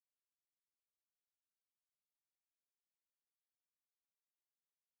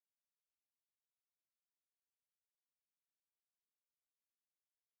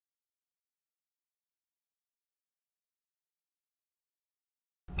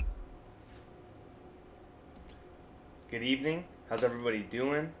Good evening. How's everybody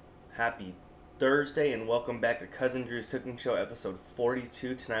doing? Happy Thursday and welcome back to Cousindrew's Cooking Show episode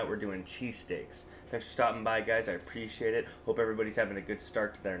 42. Tonight we're doing cheesesteaks. Thanks for stopping by, guys. I appreciate it. Hope everybody's having a good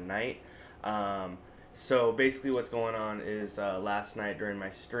start to their night. So basically what's going on is last night during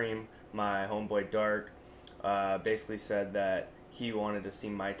my stream, my homeboy Dark basically said that he wanted to see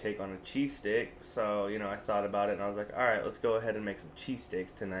my take on a cheesesteak. So, I thought about it and I was like, alright, let's go ahead and make some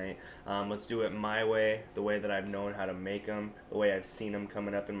cheesesteaks tonight. Let's do it my way, the way that I've known how to make them, the way I've seen them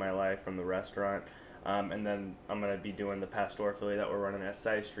coming up in my life from the restaurant. And then I'm going to be doing the pastor fillet that we're running at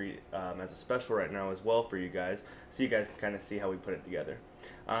Side Street as a special right now as well for you guys, so you guys can kind of see how we put it together.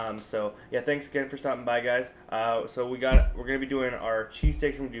 So yeah, thanks again for stopping by, guys. So we're going to be doing our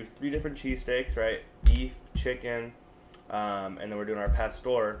cheesesteaks. We're going to do 3 different cheesesteaks, right? Beef, chicken, and then we're doing our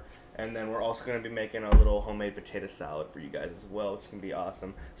pastor, and then we're also going to be making a little homemade potato salad for you guys as well, which can be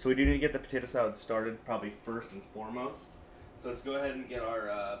awesome. So we do need to get the potato salad started probably first and foremost. So let's go ahead and get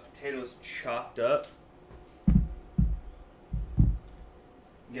our potatoes chopped up.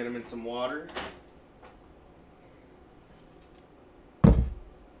 Get them in some water.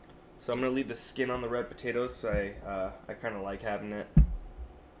 So I'm going to leave the skin on the red potatoes because I kind of like having it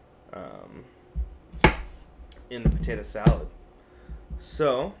in the potato salad.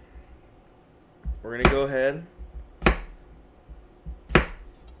 So we're going to go ahead. We're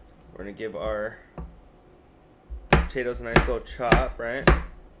going to give our potatoes a nice little chop, right?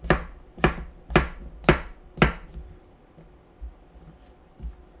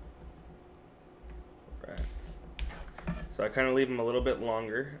 Right. So I kind of leave them a little bit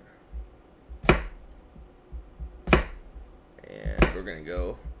longer. And we're going to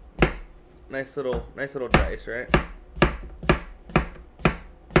go nice little dice, right?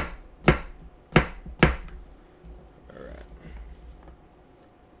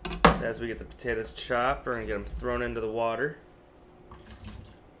 As we get the potatoes chopped, we're going to get them thrown into the water.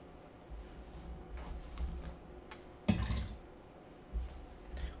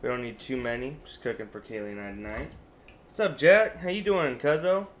 We don't need too many. Just cooking for Kaylee and I tonight. What's up, Jack? How you doing,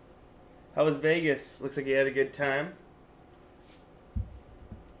 cuzzo? How was Vegas? Looks like you had a good time.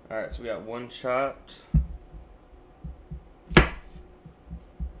 Alright, so we got one chopped. Let's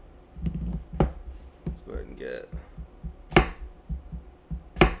go ahead and get...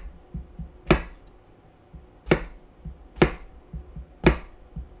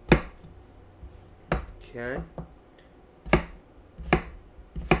 Okay.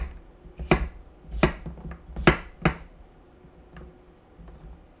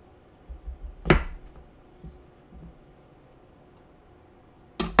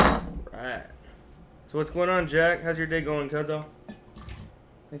 Right. So what's going on, Jack? How's your day going, cuzzo?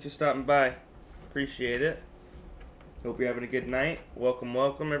 Thanks for stopping by. Appreciate it. Hope you're having a good night. Welcome,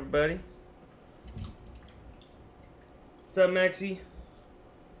 welcome, everybody. What's up, Maxie?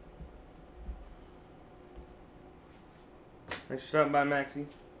 Thanks for stopping by, Maxie.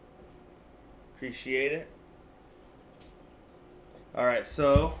 Appreciate it. Alright,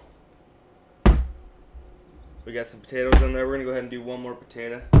 so we got some potatoes in there. We're going to go ahead and do one more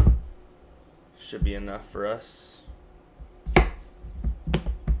potato. Should be enough for us.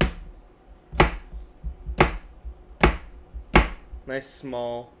 Nice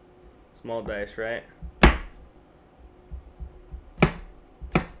small dice, right?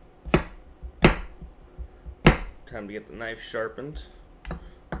 Time to get the knife sharpened.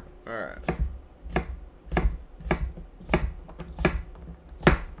 Alright.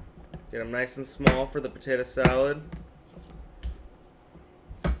 Get them nice and small for the potato salad.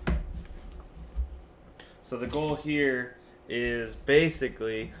 So the goal here is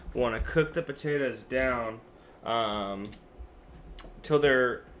basically we want to cook the potatoes down till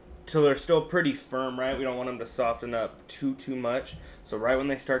they're still pretty firm, right? We don't want them to soften up too much. So right when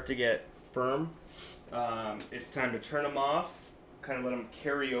they start to get firm, it's time to turn them off, kind of let them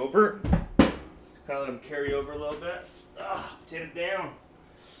carry over. Kind of let them carry over a little bit. Potato down.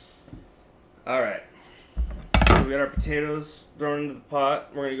 Alright. So we got our potatoes thrown into the pot.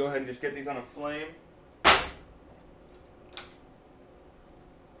 We're going to go ahead and just get these on a flame.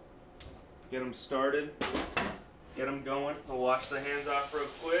 Get them started. Get them going. I'll wash the hands off real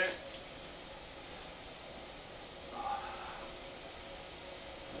quick.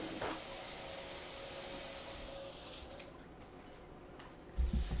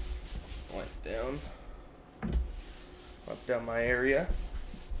 Wipe down my area.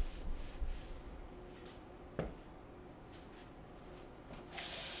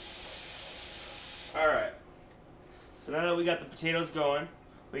 Alright, so now that we got the potatoes going,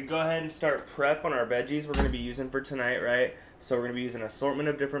 we can go ahead and start prep on our veggies we're going to be using for tonight, right? So we're going to be using an assortment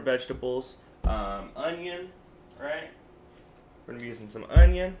of different vegetables, onion, right? We're gonna be using some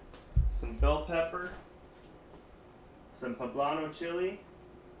onion, some bell pepper, some poblano chili,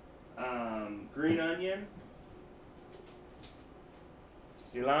 green onion,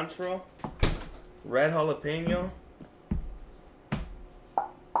 cilantro, red jalapeno.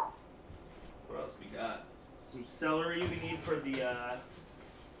 What else we got? Some celery we need for the,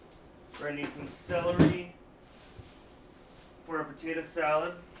 we're gonna need some celery for our potato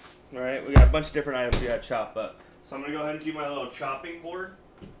salad. Alright, we got a bunch of different items we gotta chop up. So I'm gonna go ahead and do my little chopping board.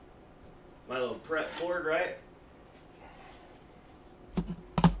 My little prep board, right?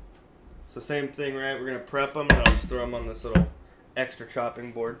 So same thing, right? We're gonna prep them and I'll just throw them on this little extra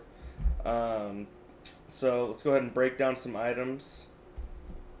chopping board. So let's go ahead and break down some items.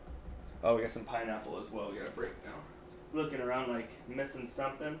 Oh, we got some pineapple as well we gotta break down. Looking around like missing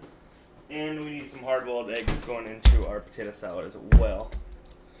something. And we need some hard-boiled egg that's going into our potato salad as well.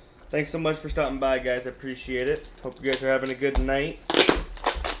 Thanks so much for stopping by, guys. I appreciate it. Hope you guys are having a good night.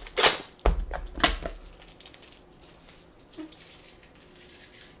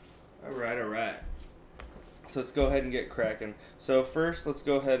 Alright. So let's go ahead and get cracking. So first, let's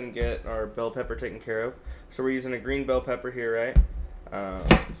go ahead and get our bell pepper taken care of. So we're using a green bell pepper here, right? So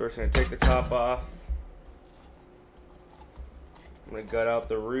we're just going to take the top off. I'm going to gut out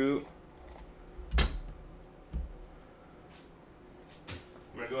the root.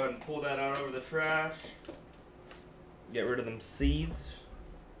 I'm going to go ahead and pull that out over the trash. Get rid of them seeds.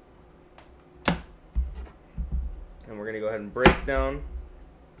 And we're going to go ahead and break down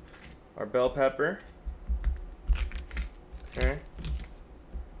our bell pepper. Okay.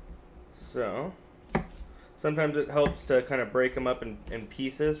 So, sometimes it helps to kind of break them up in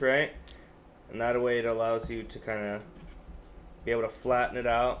pieces, right? And that way it allows you to kind of be able to flatten it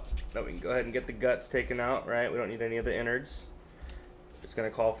out. That we can go ahead and get the guts taken out, right? We don't need any of the innards. It's going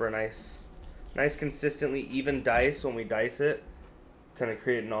to call for a nice consistently even dice when we dice it. Kind of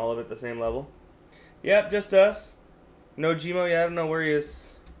creating all of it at the same level. Yep, just us. No Gmo, yeah, I don't know where he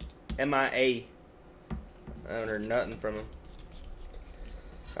is. MIA. I haven't heard nothing from him.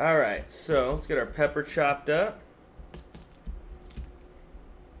 Alright, so let's get our pepper chopped up.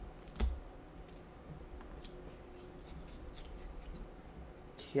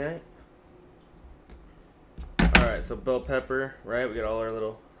 Okay. Alright, so bell pepper, right? We got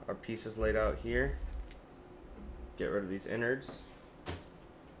all our pieces laid out here. Get rid of these innards.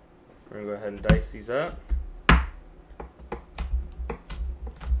 We're gonna go ahead and dice these up.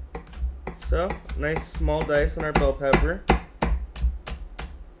 So, nice small dice on our bell pepper.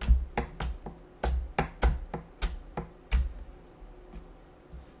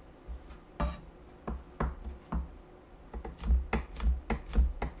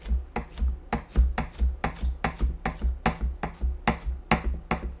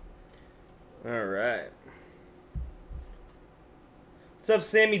 Alright. What's up,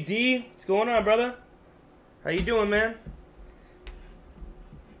 Sammy D? What's going on, brother? How you doing, man?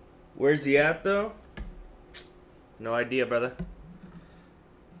 Where's he at, though? No idea, brother.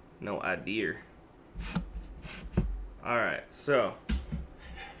 No idea. Alright, so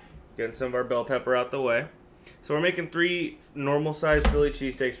getting some of our bell pepper out the way. So we're making 3 normal-sized Philly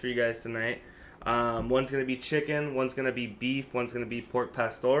cheesesteaks for you guys tonight. One's going to be chicken, one's going to be beef, one's going to be pork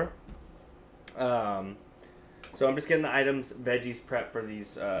pastor. So I'm just getting the items, veggies prepped for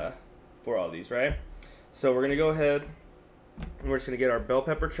these, for all these, right? So we're going to go ahead and we're just going to get our bell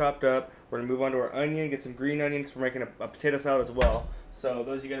pepper chopped up. We're going to move on to our onion, get some green onion because we're making a potato salad as well. So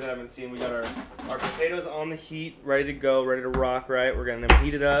those of you guys that haven't seen, we got our potatoes on the heat, ready to go, ready to rock, right? We're going to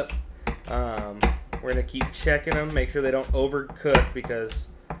heat it up. We're going to keep checking them, make sure they don't overcook because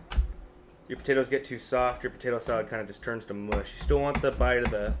your potatoes get too soft, your potato salad kind of just turns to mush. You still want the bite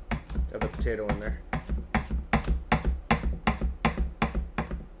of the potato in there.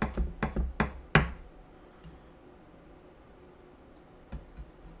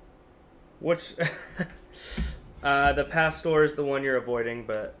 Which the pastor is the one you're avoiding,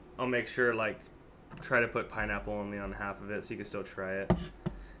 but I'll make sure try to put pineapple only on half of it so you can still try it.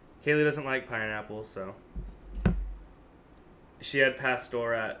 Kaylee doesn't like pineapple, so she had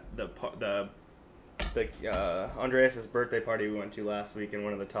pastor at the Andreas' birthday party we went to last week in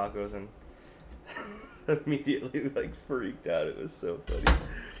one of the tacos, and immediately freaked out. It was so funny.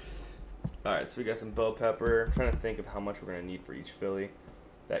 All right, so we got some bell pepper. I'm trying to think of how much we're gonna need for each Philly.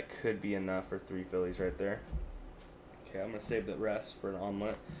 That could be enough for 3 Phillies right there. Okay, I'm gonna save the rest for an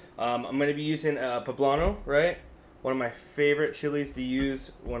omelet. I'm gonna be using poblano, right? One of my favorite chilies to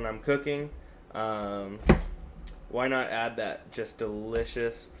use when I'm cooking. Why not add that just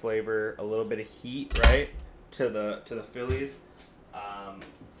delicious flavor, a little bit of heat, right, to the Phillies?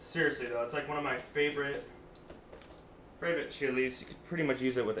 Seriously though, it's like one of my favorite Favorite chilies. You could pretty much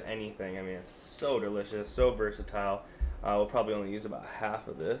use it with anything. I mean, it's so delicious, so versatile. We'll probably only use about half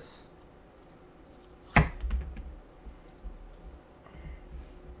of this.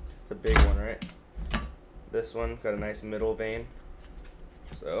 It's a big one, right? This one got a nice middle vein.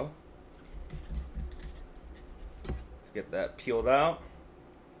 So, let's get that peeled out.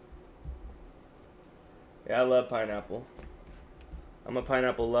 Yeah, I love pineapple. I'm a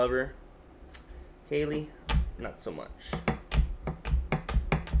pineapple lover. Kaylee, not so much.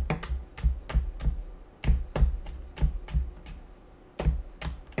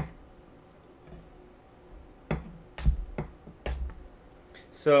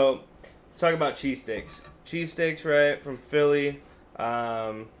 So, let's talk about cheesesteaks. Cheesesteaks, right, from Philly.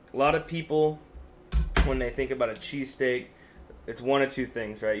 A lot of people, when they think about a cheesesteak, it's one of two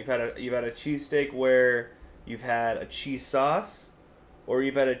things, right? You've had a cheesesteak where you've had a cheese sauce, or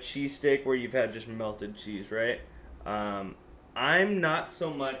you've had a cheesesteak where you've had just melted cheese, right? I'm not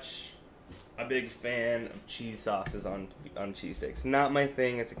so much a big fan of cheese sauces on cheesesteaks. Not my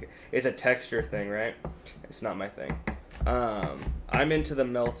thing. It's a texture thing, right? It's not my thing. I'm into the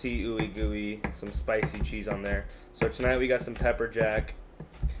melty, ooey gooey, some spicy cheese on there. So tonight we got some pepper jack,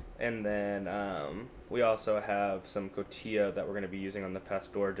 and then we also have some cotija that we're going to be using on the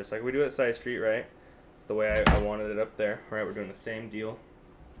pastor, just like we do at Side Street, right? It's the way I wanted it up there, right? We're doing the same deal.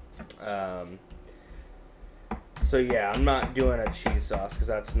 So yeah, I'm not doing a cheese sauce because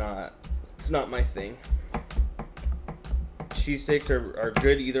it's not my thing. Cheesesteaks are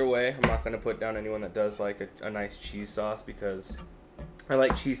good either way. I'm not going to put down anyone that does like a nice cheese sauce, because I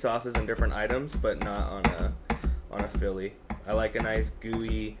like cheese sauces in different items, but not on a Philly. I like a nice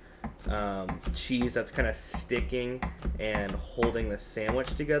gooey cheese that's kind of sticking and holding the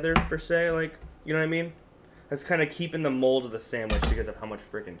sandwich together, per se. Like, you know what I mean? That's kind of keeping the mold of the sandwich because of how much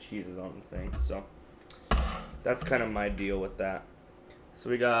freaking cheese is on the thing. So that's kind of my deal with that. So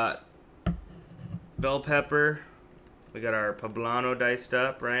we got bell pepper. We got our poblano diced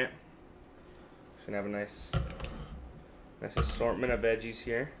up, right? Just gonna have a nice assortment of veggies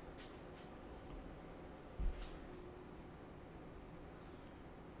here.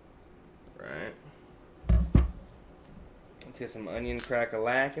 Right. Let's get some onion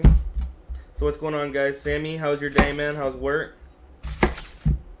crack-a-lackin'. So what's going on, guys? Sammy, how's your day, man? How's work?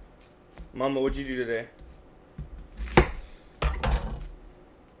 Mama, what'd you do today?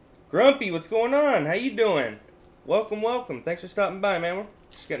 Grumpy, what's going on? How you doing? Welcome, welcome. Thanks for stopping by, man. We're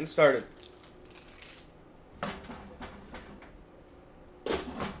just getting started.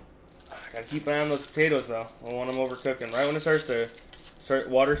 Gotta keep an eye on those potatoes, though. I don't want them overcooking. Right when it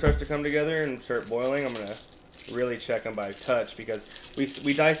water starts to come together and start boiling, I'm gonna really check them by touch, because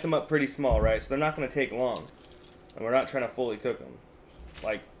we dice them up pretty small, right? So they're not gonna take long, and we're not trying to fully cook them,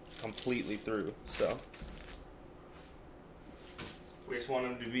 like completely through. So we just want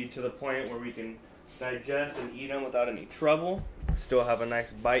them to be to the point where we can digest and eat them without any trouble. Still have a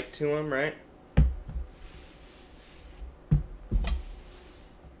nice bite to them, right?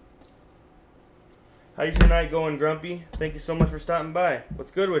 How's your night going, Grumpy? Thank you so much for stopping by.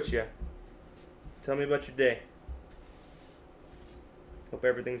 What's good with you? Tell me about your day. Hope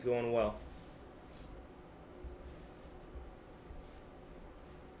everything's going well.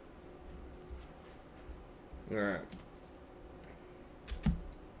 All right.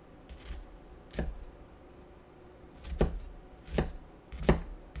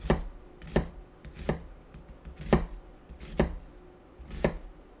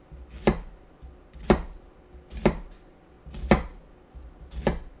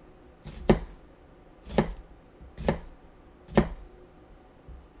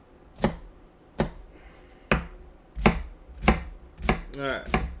 Alright.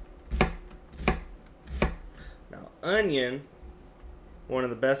 Now, onion, one of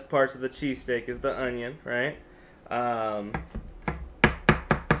the best parts of the cheesesteak is the onion, right? Now,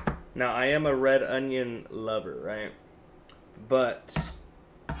 I am a red onion lover, right? But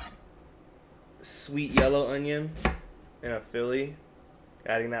sweet yellow onion in a Philly,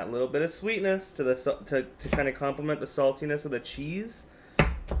 adding that little bit of sweetness to the to kind of complement the saltiness of the cheese.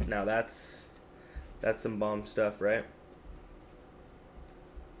 Now, that's some bomb stuff, right?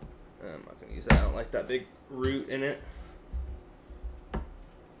 I'm not going to use that. I don't like that big root in it.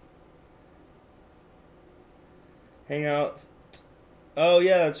 Hang out. Oh,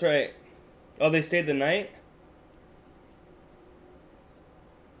 yeah, that's right. Oh, they stayed the night?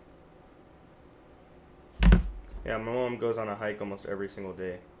 Yeah, my mom goes on a hike almost every single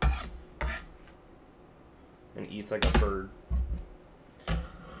day. And eats like a bird. It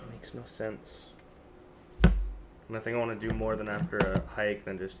makes no sense. Nothing I want to do more than after a hike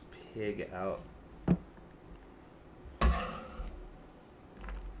than just pig out.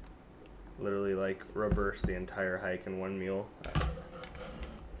 Literally like reverse the entire hike in one meal.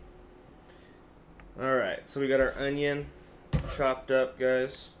 Alright, so we got our onion chopped up,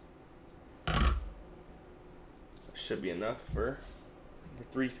 guys. Should be enough for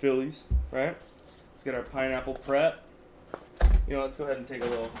 3 Phillies, right? Let's get our pineapple prep. You know, let's go ahead and take a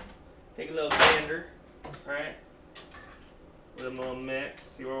little gander, alright? With a little mix,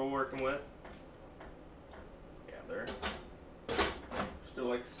 see what we're working with. Yeah, they're still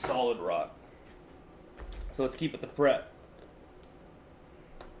like solid rock. So let's keep it the prep.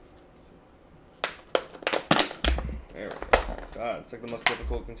 There we go. God, it's like the most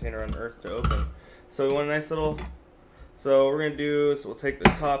difficult container on earth to open. So we want a nice little, so what we're going to do is we'll take the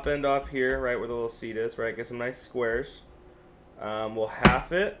top end off here, right where the little seed is, right? Get some nice squares. We'll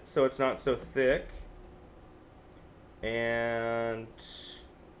half it so it's not so thick. And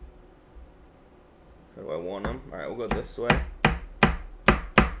how do I want them? Alright, we'll go this way.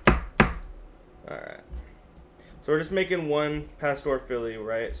 Alright. So we're just making one Pastor Philly,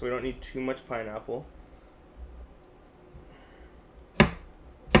 right? So we don't need too much pineapple.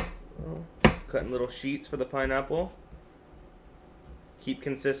 Cutting little sheets for the pineapple. Keep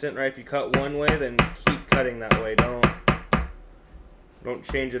consistent, right? If you cut one way, then keep cutting that way. Don't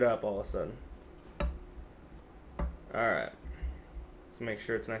change it up all of a sudden. Alright. Let's make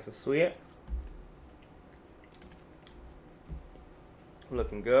sure it's nice and sweet.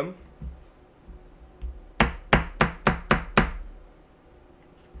 Looking good.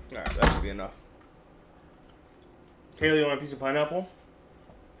 Alright, that should be enough. Kaylee, you want a piece of pineapple?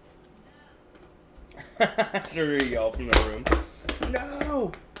 Sure, you yell from the room.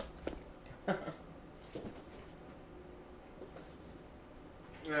 No!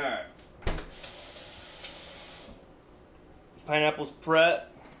 Alright. Pineapple's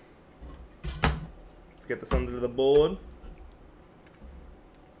prep. Let's get this under the board.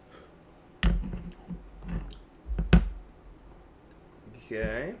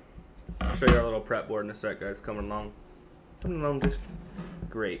 Okay. I'll show you our little prep board in a sec, guys. Coming along just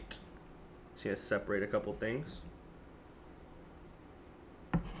great. So you gotta separate a couple things.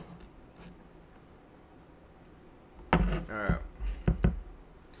 Alright.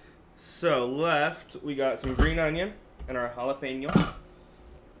 So left, we got some green onion and our jalapeno.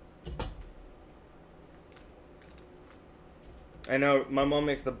 I know my mom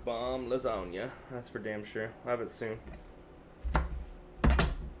makes the bomb lasagna. That's for damn sure. I'll have it soon.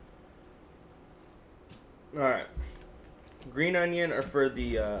 Alright. Green onion are for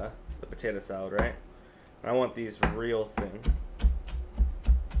the potato salad, right? I want these real thin.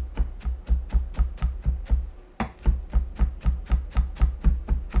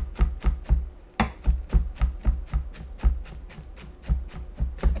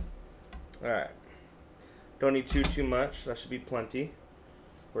 Alright. Don't need too much. That should be plenty.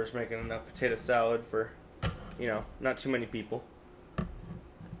 We're just making enough potato salad for, you know, not too many people.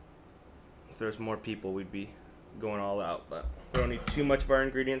 If there's more people, we'd be going all out, but we don't need too much of our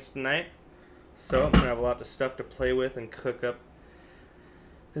ingredients tonight. So I'm gonna have a lot of stuff to play with and cook up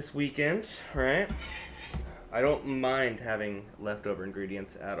this weekend, right? I don't mind having leftover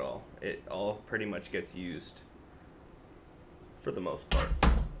ingredients at all. It all pretty much gets used for the most part.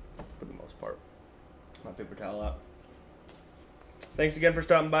 My paper towel out. Thanks again for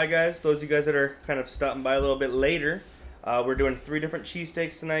stopping by, guys. Those of you guys that are kind of stopping by a little bit later, we're doing 3 different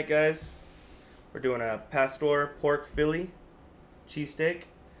cheesesteaks tonight, guys. We're doing a Pastor pork Philly cheesesteak,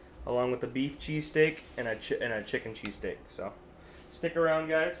 along with a beef cheesesteak and a chicken cheesesteak. So stick around,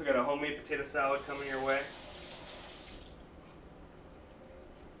 guys. We got a homemade potato salad coming your way.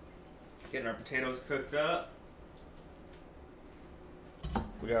 Getting our potatoes cooked up.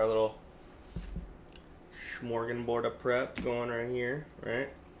 We got our little smorgasbord prep going right here, right?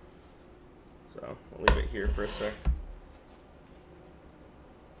 So I'll leave it here for a sec.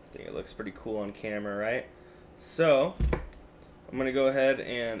 I think it looks pretty cool on camera, right? So I'm gonna go ahead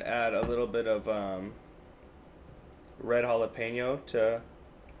and add a little bit of red jalapeno to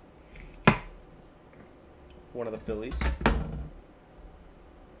one of the Phillies.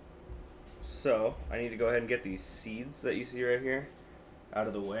 So I need to go ahead and get these seeds that you see right here out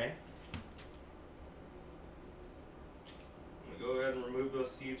of the way. I'm gonna go ahead and remove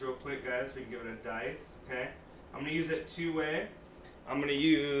those seeds real quick, guys, so we can give it a dice. Okay, I'm gonna use it 2-way. I'm gonna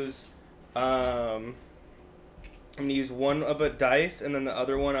use one of it diced, and then the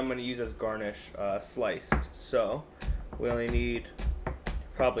other one I'm gonna use as garnish, sliced. So we only need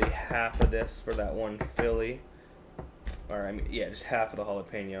probably half of this for that one Philly, or I mean, yeah, just half of the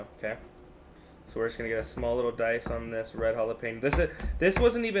jalapeno. Okay. So we're just gonna get a small little dice on this red jalapeno. This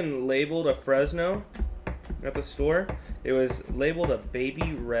wasn't even labeled a Fresno, at the store. It was labeled a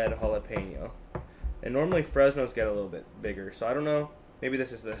baby red jalapeno. And normally Fresnos get a little bit bigger. So I don't know. Maybe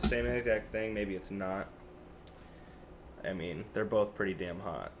this is the same exact thing. Maybe it's not. I mean, they're both pretty damn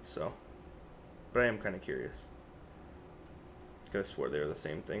hot. So, but I am kind of curious. I could have swore they were the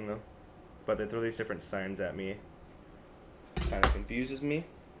same thing though. But they throw these different signs at me. Kind of confuses me.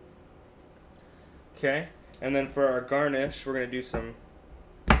 Okay. And then for our garnish, we're going to do some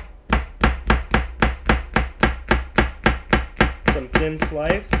thin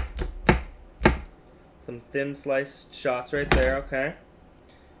slice. Some thin sliced shots right there, okay.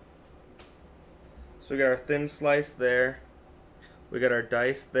 So we got our thin slice there. We got our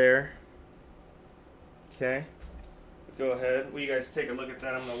dice there. Okay. Go ahead. Well, you guys take a look at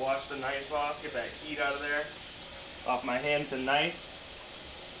that. I'm going to wash the knife off, get that heat out of there. Off my hands and knife.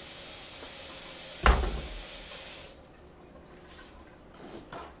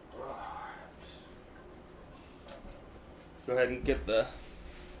 Go ahead and get the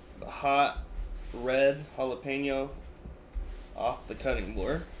hot red jalapeno off the cutting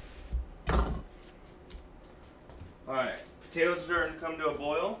board. Alright, potatoes are starting to come to a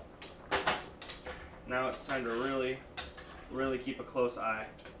boil. Now it's time to really keep a close eye.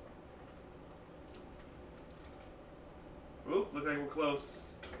 Ooh, looks like we're close.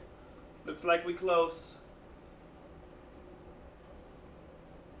 Looks like we're close.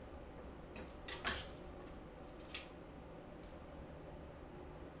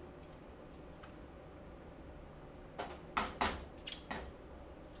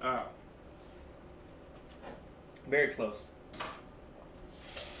 Alright. Very close.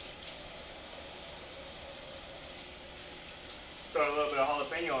 Throw a little bit of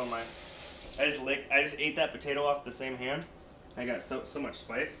jalapeno on mine. I just ate that potato off the same hand. I got so much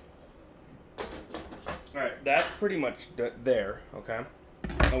spice. Alright, that's pretty much there, okay?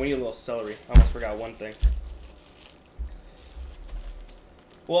 Oh, we need a little celery. I almost forgot one thing.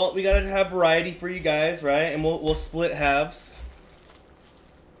 Well, we gotta have variety for you guys, right? And we'll split halves.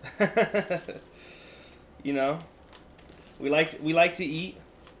 You know, we like to eat.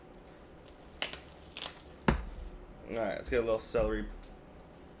 All right, let's get a little celery.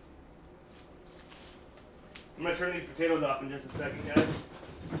 I'm gonna turn these potatoes off in just a second, guys.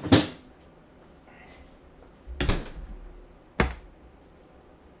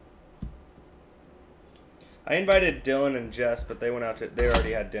 I invited Dylan and Jess, but they went out they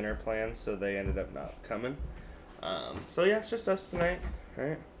already had dinner plans, so they ended up not coming. So yeah, it's just us tonight, all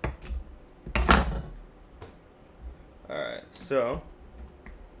right? Alright, so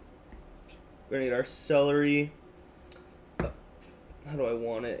we're gonna need our celery. How do I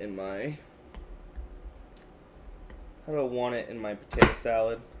want it in my potato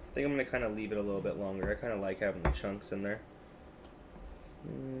salad? I think I'm gonna kind of leave it a little bit longer. I kind of like having the chunks in there.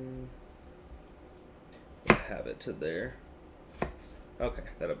 Have it to there. Okay,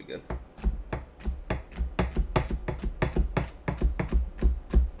 that'll be good.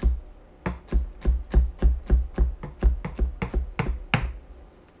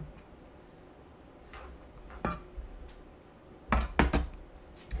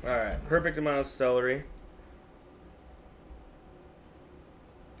 Alright, perfect amount of celery.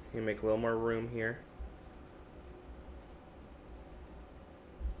 You make a little more room here.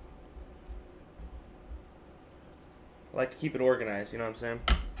 I like to keep it organized, you know what I'm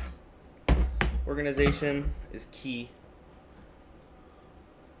saying? Organization is key.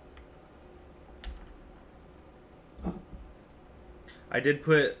 I did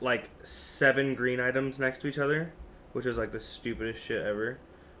put like 7 green items next to each other, which is like the stupidest shit ever.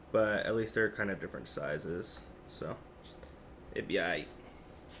 But at least they're kind of different sizes, so it'd be alright.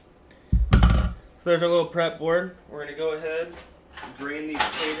 So there's our little prep board. We're gonna go ahead and drain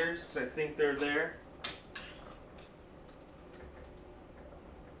these taters because I think they're there.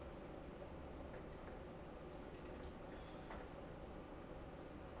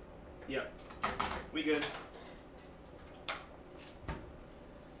 Yep, we good.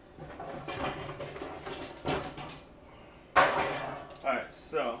 Alright,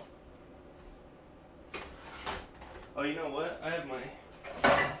 so. Oh, you know what? I have my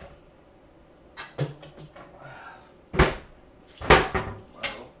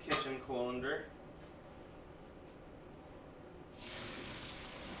little kitchen colander.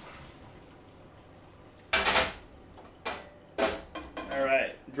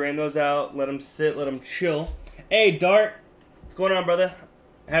 Alright, drain those out, let them sit, let them chill. Hey, Dart! What's going on, brother?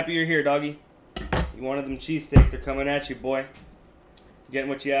 Happy you're here, doggy. You wanted them cheesesteaks, they're coming at you, boy. Getting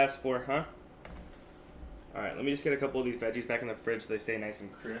what you asked for, huh? Alright, let me just get a couple of these veggies back in the fridge so they stay nice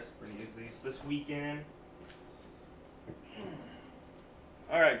and crisp. We're going to use these this weekend.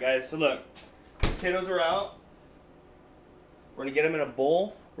 Alright, guys, so look. potatoes are out. We're going to get them in a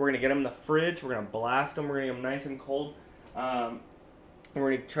bowl. We're going to get them in the fridge. We're going to blast them. We're going to get them nice and cold. And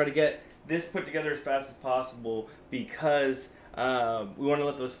we're going to try to get this put together as fast as possible because we want to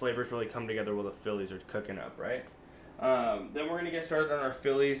let those flavors really come together while the Phillies are cooking up, right? Then we're going to get started on our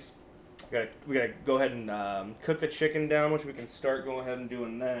Phillies. We gotta go ahead and cook the chicken down, which we can start going ahead and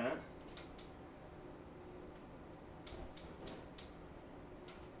doing that.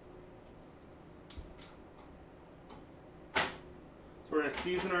 So we're gonna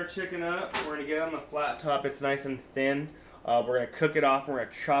season our chicken up. We're gonna get it on the flat top. It's nice and thin. We're gonna cook it off. We're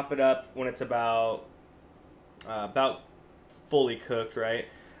gonna chop it up when it's about fully cooked, right?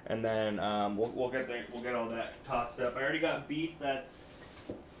 And then we'll get all that tossed up. I already got beef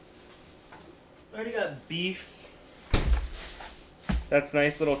that's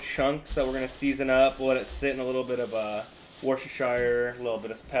nice little chunks that we're going to season up. We'll let it sit in a little bit of Worcestershire, a little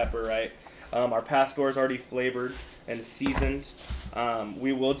bit of pepper, right? Our pastor is already flavored and seasoned.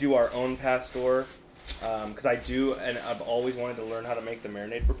 We will do our own pastor because I've always wanted to learn how to make the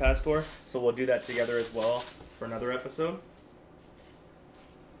marinade for pastor. So we'll do that together as well for another episode.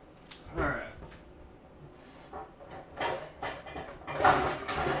 Alright.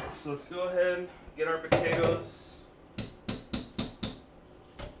 So let's go ahead and get our potatoes.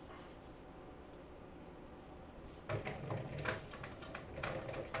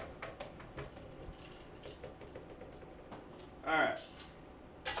 Alright.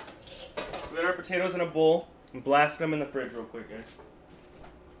 We got our potatoes in a bowl and blast them in the fridge real quick, guys.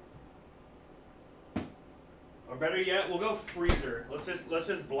 Or better yet, we'll go freezer. Let's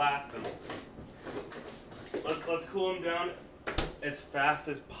just blast them. Let's cool them down as fast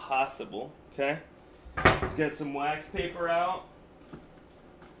as possible. Okay. Let's get some wax paper out.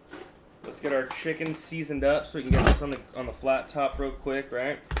 Let's get our chicken seasoned up so we can get this on the flat top real quick,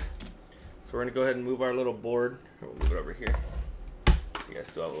 right? So we're gonna go ahead and move our little board. We'll move it over here. You guys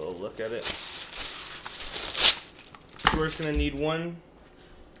still have a little look at it. So we're just gonna need one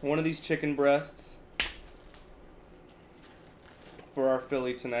of these chicken breasts for our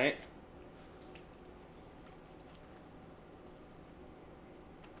Philly tonight.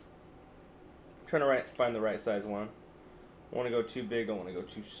 I'm trying to find the right size one. I want to go too big, I want to go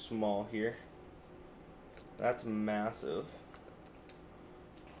too small here. That's massive.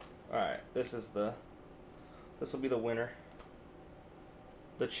 Alright, this will be the winner.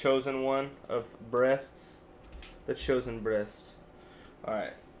 The chosen one of breasts. The chosen breast.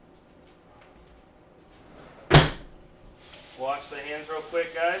 Alright. Wash the hands real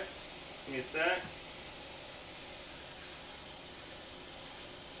quick, guys. Give me a sec.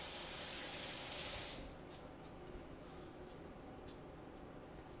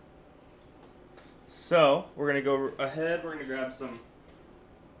 So, we're going to go ahead. We're going to grab some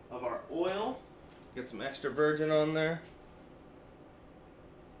of our oil. Get some extra virgin on there.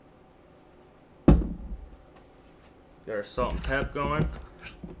 Get our salt and pep going.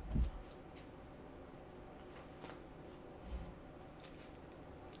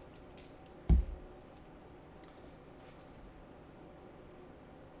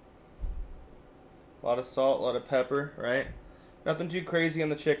 A lot of salt, a lot of pepper, right? Nothing too crazy on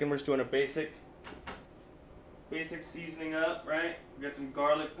the chicken. We're just doing a basic seasoning up, right? We got some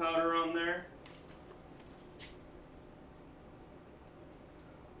garlic powder on there.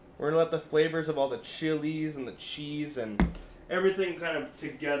 We're gonna let the flavors of all the chilies and the cheese and everything kind of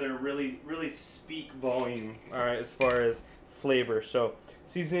together really speak volume, all right, as far as flavor. So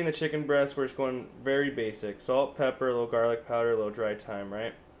seasoning the chicken breast, we're just going very basic. Salt, pepper, a little garlic powder, a little dry thyme,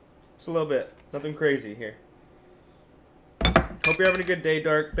 right? Just a little bit. Nothing crazy here. Hope you're having a good day,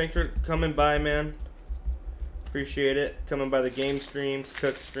 Dark. Thanks for coming by, man. Appreciate it. Coming by the game streams,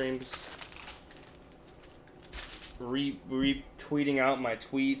 cook streams. Retweeting out my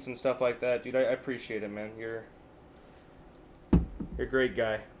tweets and stuff like that. Dude, I appreciate it, man. You're a great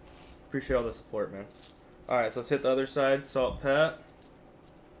guy. Appreciate all the support, man. Alright, so let's hit the other side. Salt, pep.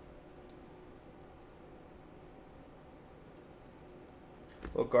 A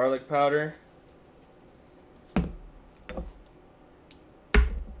little garlic powder.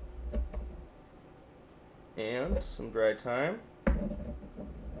 And some dry thyme.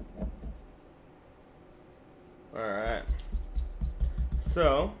 Alright.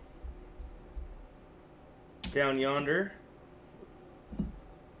 So, down yonder, we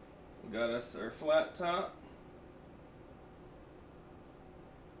got us our flat top.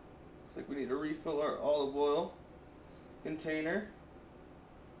 Looks like we need to refill our olive oil container.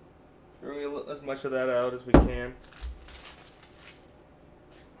 We're going to get as much of that out as we can.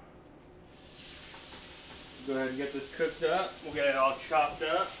 Go ahead and get this cooked up. We'll get it all chopped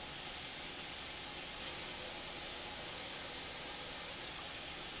up.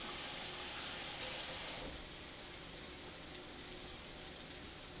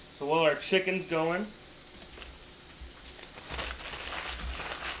 So while our chicken's going,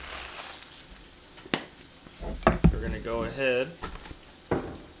 we're going to go ahead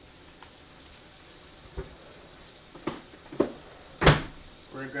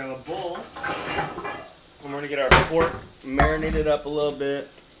we're going to grab a bowl and we're going to get our pork marinated up a little bit,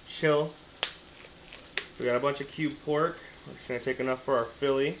 chill. We got a bunch of cube pork. We're just going to take enough for our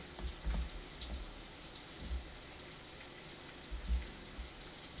Philly.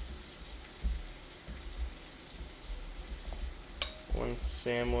 One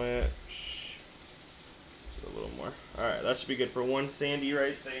sandwich. A little more. Alright, that should be good for one sandy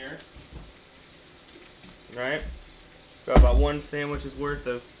right there. Alright. Got about one sandwich's worth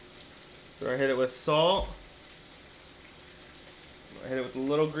of. So I hit it with salt. I hit it with a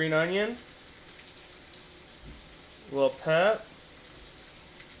little green onion. A little pep.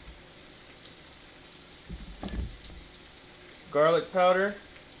 Garlic powder.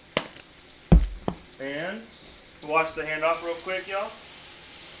 And wash the hand off real quick, y'all.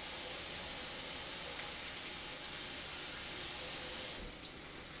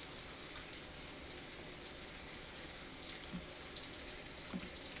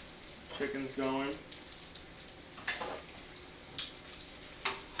 Chicken's going.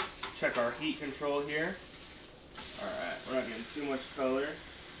 Check our heat control here. Alright, we're not getting too much color.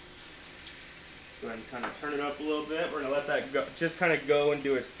 Go ahead and kind of turn it up a little bit. We're going to let that go, just kind of go and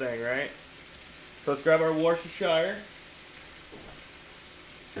do its thing, right? So let's grab our Worcestershire.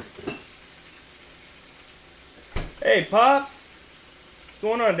 Hey, Pops. What's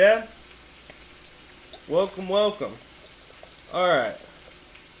going on, Dad? Welcome, welcome. Alright.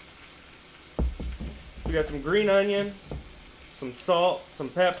 We got some green onion, some salt, some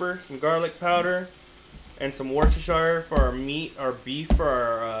pepper, some garlic powder, and some Worcestershire for our meat, our beef for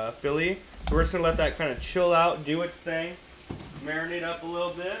our Philly. So we're just going to let that kind of chill out, do its thing, marinate up a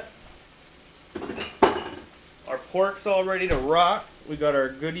little bit. Our pork's all ready to rock. We got our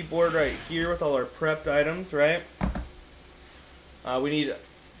goodie board right here with all our prepped items, right? We need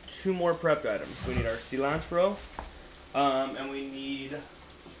 2 more prepped items. We need our cilantro, and we need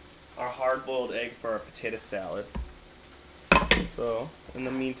our hard-boiled egg for our potato salad. So, in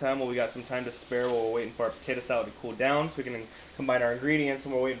the meantime, while we got some time to spare while we're waiting for our potato salad to cool down, so we can combine our ingredients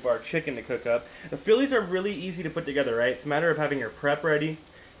and we're waiting for our chicken to cook up. The Phillies are really easy to put together, right? It's a matter of having your prep ready,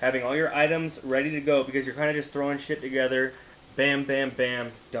 having all your items ready to go, because you're kind of just throwing shit together. Bam, bam,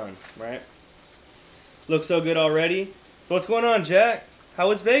 bam, done, right? Looks so good already. So what's going on, Jack? How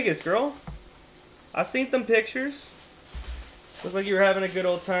was Vegas, girl? I seen them pictures. Looked like you were having a good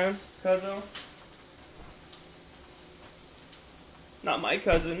old time, cousin. Not my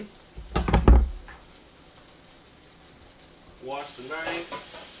cousin. Wash the knife.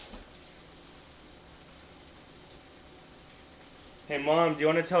 Hey, Mom, do you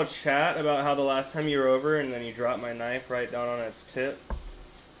want to tell chat about how the last time you were over and then you dropped my knife right down on its tip?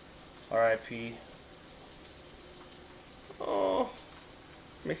 R.I.P. Oh,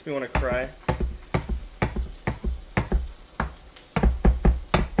 makes me want to cry.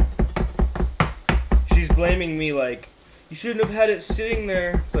 She's blaming me like, you shouldn't have had it sitting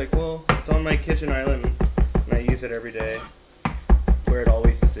there. It's like, well, it's on my kitchen island and I use it every day. Where it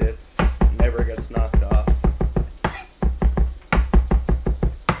always sits, never gets knocked off.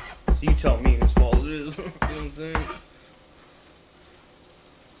 So you tell me whose fault it is. You know what I'm saying?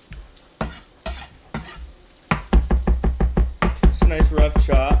 It's a nice rough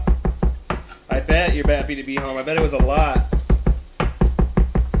chop. I bet you're happy to be home. I bet it was a lot.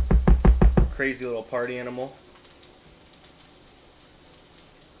 Crazy little party animal.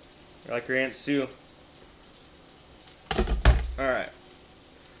 You're like your Aunt Sue. Alright.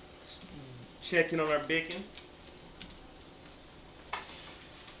 Checking on our bacon.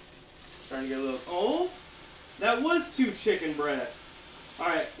 Starting to get a little... Oh! That was 2 chicken breasts.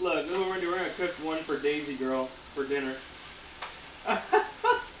 Alright, look. This is what we're going to do. We're going to cook one for Daisy Girl for dinner.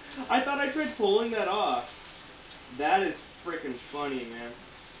 I thought I tried pulling that off. That is freaking funny, man.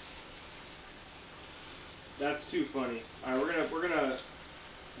 That's too funny. Alright, we're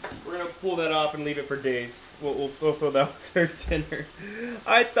gonna pull that off and leave it for days. We'll fill that with our dinner.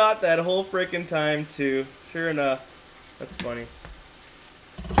 I thought that whole freaking time too. Sure enough. That's funny.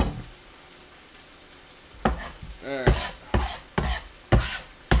 Alright.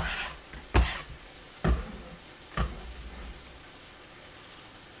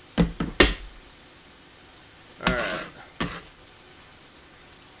 Alright.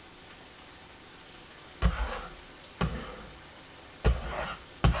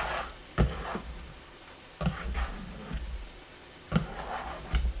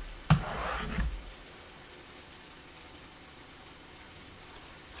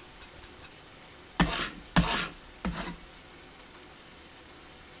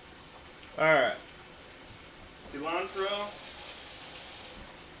 Alright. Cilantro.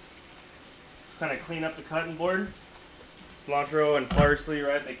 Kind of clean up the cutting board. Cilantro and parsley,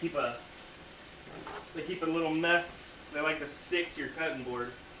 right? They keep a little mess. They like to stick to your cutting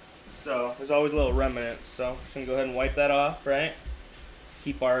board. So there's always a little remnants. So just gonna go ahead and wipe that off, right?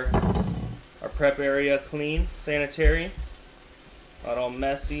 Keep our prep area clean, sanitary. Not all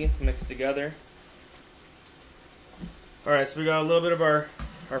messy, mixed together. Alright, so we got a little bit of our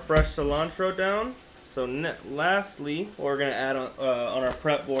fresh cilantro down. So lastly, what we're going to add on our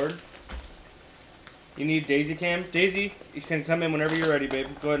prep board, you need Daisy Cam. Daisy, you can come in whenever you're ready, babe.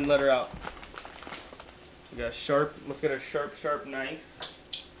 Go ahead and let her out. We got a sharp, let's get a sharp knife.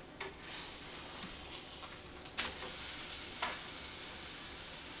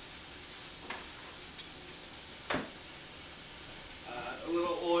 A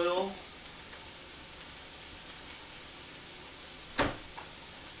little oil.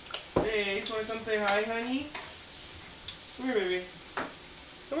 Hey, you want to come say hi, honey? Come here, baby.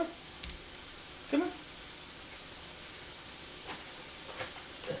 Come on. Come on.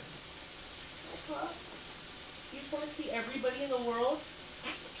 You just want to see everybody in the world?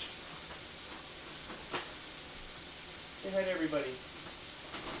 Say hi to everybody.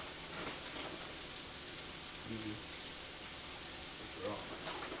 Good girl.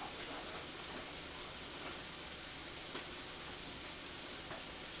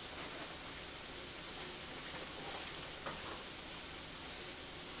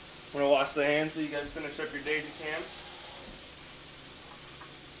 I'm going to wash the hands so you guys finish up your Daisy Cam.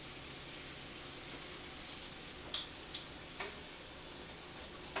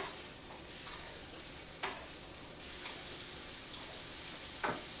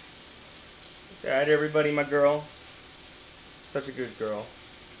 Say hi to everybody, my girl. Such a good girl.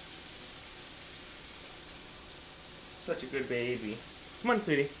 Such a good baby. Come on,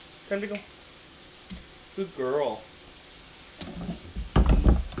 sweetie. Time to go. Good girl.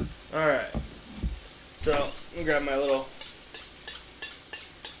 Alright, so I'm going to grab my little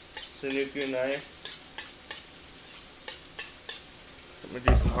Sudoku knife. So I'm going to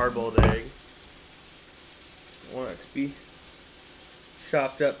do some hard-boiled egg. I want it to be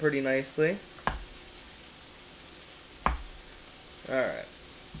chopped up pretty nicely. Alright,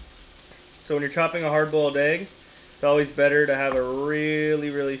 so when you're chopping a hard-boiled egg, it's always better to have a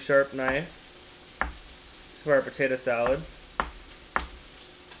really sharp knife for our potato salad.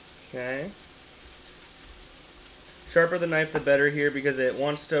 Okay. Sharper the knife the better here because it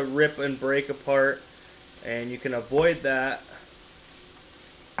wants to rip and break apart, and you can avoid that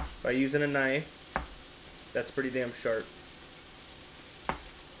by using a knife that's pretty damn sharp.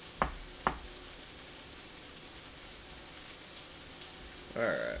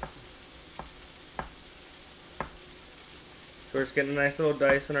 Alright. So we're just getting a nice little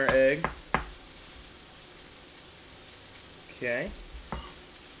dice in our egg. Okay.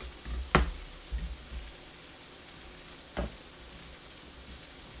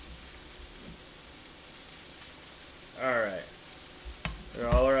 Alright, there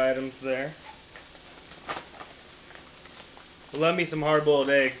are all our items there. Love me some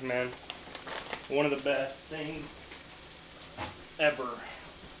hard-boiled eggs, man. One of the best things ever.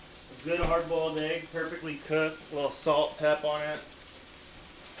 A good hard-boiled egg, perfectly cooked, a little salt, pep on it.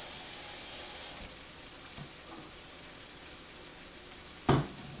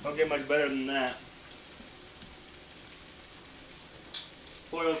 Don't get much better than that.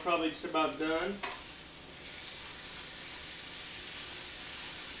 Oil's probably just about done.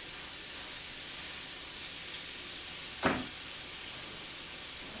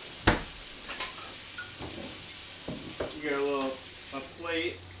 You got a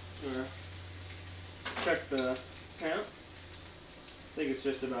plate, or check the temp. I think it's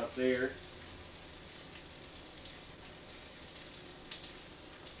just about there.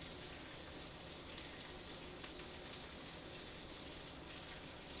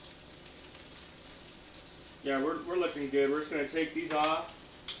 Yeah, we're looking good. We're just gonna take these off.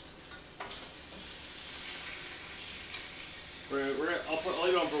 I'll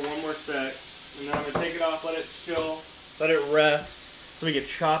leave it on for one more sec, and then I'm gonna take it off, let it chill. Let it rest so we can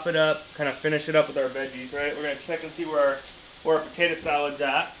chop it up, kind of finish it up with our veggies, right? We're going to check and see where our potato salad's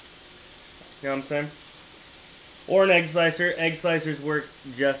at. You know what I'm saying? Or an egg slicer. Egg slicers work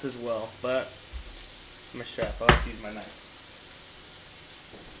just as well, but I'm a chef. I like to use my knife.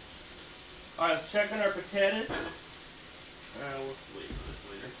 Alright, let's check on our potatoes. We'll wait for this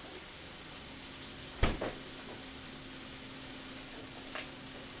later.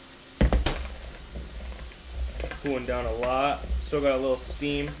 Cooling down a lot. Still got a little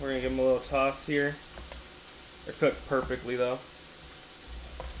steam. We're going to give them a little toss here. They're cooked perfectly though.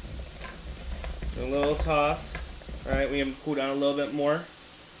 A little toss. All right, we can cool down a little bit more.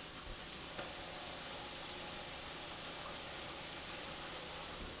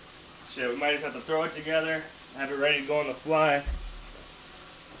 Shit, we might just have to throw it together, have it ready to go on the fly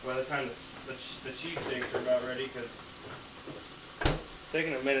by the time the cheesesteaks are about ready, because it's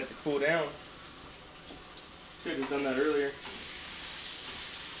taking a minute to cool down. Should have done that earlier.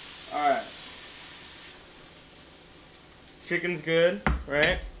 Alright. Chicken's good,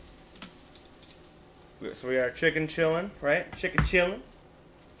 right? So we got our chicken chilling, right? Chicken chilling.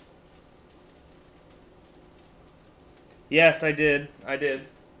 Yes, I did.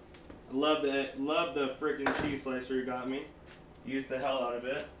 Love the freaking cheese slicer you got me. Used the hell out of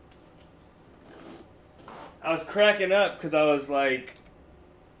it. I was cracking up because I was like,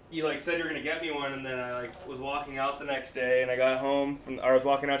 you like said you were gonna get me one, and then I like was walking out the next day, and I got home or I was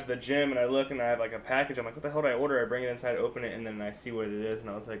walking out to the gym, and I look and I have like a package. I'm like, what the hell did I order? I bring it inside, open it, and then I see what it is, and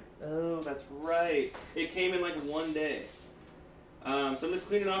I was like, oh, that's right. It came in like one day. So I'm just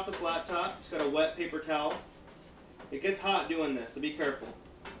cleaning off the flat top. Just got a wet paper towel. It gets hot doing this, so be careful.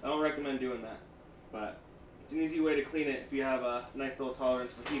 I don't recommend doing that, but it's an easy way to clean it if you have a nice little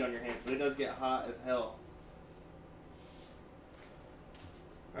tolerance for heat on your hands, but it does get hot as hell.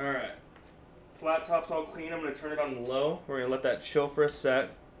 Alright, flat top's all clean. I'm going to turn it on low. We're going to let that chill for a sec.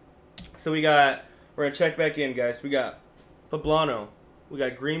 So we're going to check back in, guys. We got poblano, we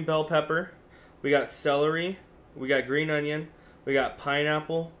got green bell pepper, we got celery, we got green onion, we got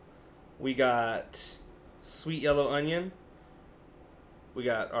pineapple, we got sweet yellow onion, we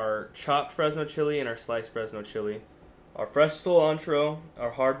got our chopped Fresno chili and our sliced Fresno chili, our fresh cilantro,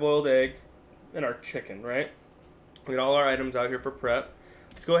 our hard-boiled egg, and our chicken, right? We got all our items out here for prep.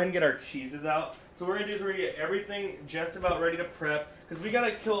 Let's go ahead and get our cheeses out. So what we're going to do is we're going to get everything just about ready to prep, because we got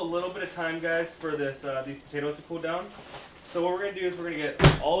to kill a little bit of time, guys, for this these potatoes to cool down. So what we're going to do is we're going to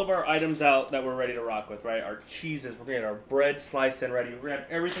get all of our items out that we're ready to rock with, right? Our cheeses, we're going to get our bread sliced and ready. We're going to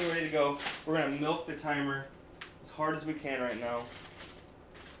have everything ready to go. We're going to milk the timer as hard as we can right now.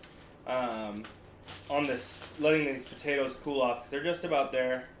 On this, letting these potatoes cool off, because they're just about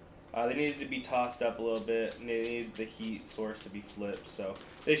there. They needed to be tossed up a little bit, and they needed the heat source to be flipped, so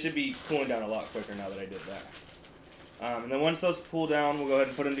they should be cooling down a lot quicker now that I did that. And then once those cool down, we'll go ahead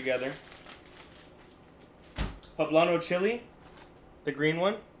and put them together. Poblano chili, the green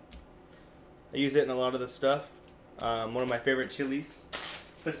one. I use it in a lot of the stuff. One of my favorite chilies.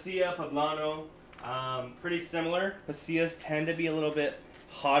 Pasilla, poblano, pretty similar. Pasillas tend to be a little bit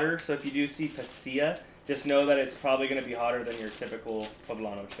hotter, so if you do see pasilla, just know that it's probably going to be hotter than your typical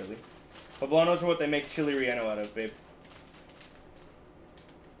poblano chili. Poblanos are what they make chili relleno out of, babe.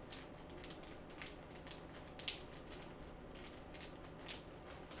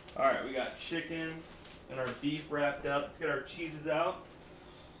 Alright, we got chicken and our beef wrapped up. Let's get our cheeses out.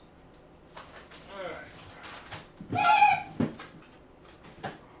 Alright.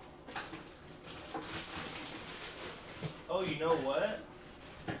 Oh, you know what?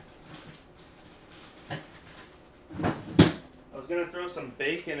 I was going to throw some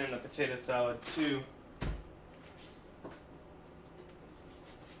bacon in the potato salad too.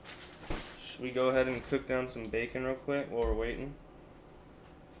 Should we go ahead and cook down some bacon real quick while we're waiting?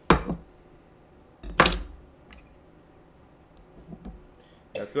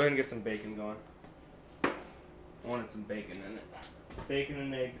 Yeah, let's go ahead and get some bacon going. I wanted some bacon in it. Bacon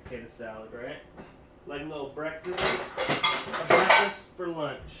and egg potato salad, right? Like a little breakfast. A breakfast for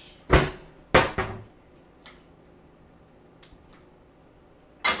lunch.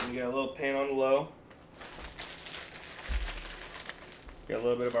 We got a little pan on low. Got a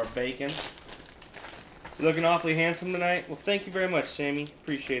little bit of our bacon. You're looking awfully handsome tonight. Well, thank you very much, Sammy.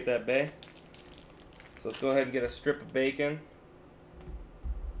 Appreciate that, bae. So let's go ahead and get a strip of bacon.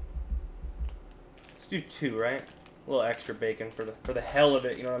 Let's do 2, right? A little extra bacon for the hell of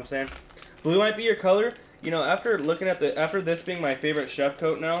it. You know what I'm saying? Blue might be your color. You know, after looking at after this being my favorite chef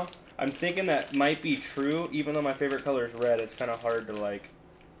coat now, I'm thinking that might be true. Even though my favorite color is red, it's kind of hard to like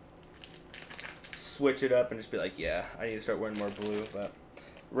switch it up and just be like, yeah, I need to start wearing more blue, but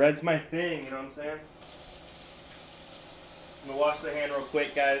red's my thing, you know what I'm saying? I'm gonna wash the hand real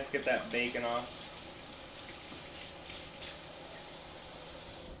quick, guys, get that bacon off.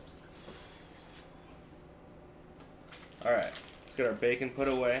 Alright, let's get our bacon put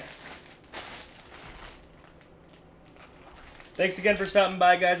away. Thanks again for stopping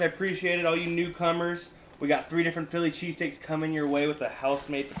by, guys. I appreciate it. All you newcomers, we got 3 different Philly cheesesteaks coming your way with a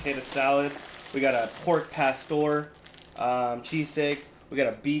house-made potato salad. We got a pork pastor cheesesteak. We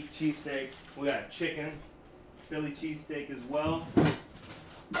got a beef cheesesteak. We got a chicken Philly cheesesteak as well.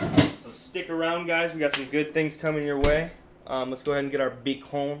 So stick around, guys. We got some good things coming your way. Let's go ahead and get our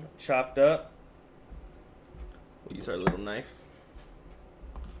bacon chopped up. Use our little knife.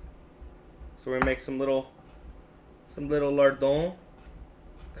 So we're gonna make some little lardons,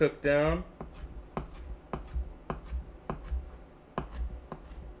 cook down.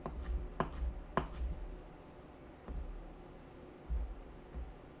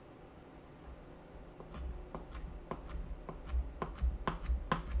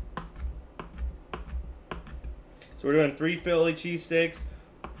 So we're doing 3 Philly cheesesteaks.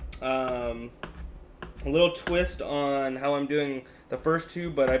 A little twist on how I'm doing the first 2,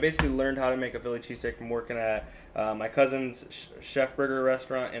 but I basically learned how to make a Philly cheesesteak from working at my cousin's chef burger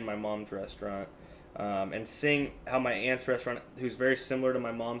restaurant and my mom's restaurant. And seeing how my aunt's restaurant, who's very similar to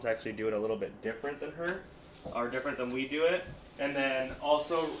my mom's, actually do it a little bit different than her, or different than we do it. And then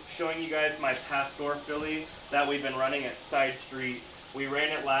also showing you guys my Pastor Philly that we've been running at Side Street. We ran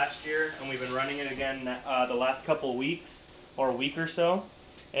it last year, and we've been running it again the last couple weeks, or a week or so.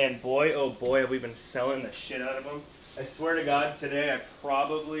 And boy, oh boy, have we been selling the shit out of them. I swear to God, today I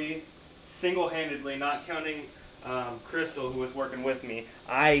probably, single-handedly, not counting Crystal, who was working with me,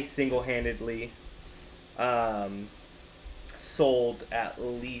 I single-handedly sold at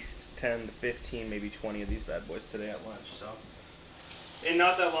least 10 to 15, maybe 20 of these bad boys today at lunch. So, and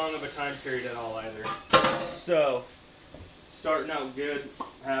not that long of a time period at all either. So, starting out good,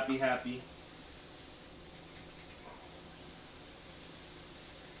 happy.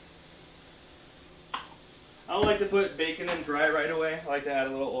 I don't like to put bacon in dry right away. I like to add a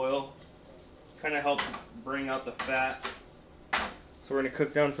little oil. Kind of helps bring out the fat. So we're going to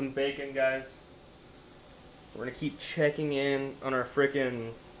cook down some bacon, guys. We're going to keep checking in on our frickin'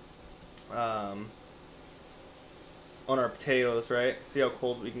 on our potatoes, right? See how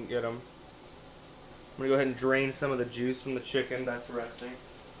cold we can get them. I'm going to go ahead and drain some of the juice from the chicken that's resting.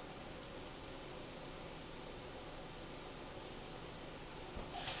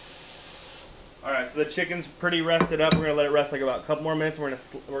 Alright, so the chicken's pretty rested up. We're going to let it rest like about a couple more minutes. We're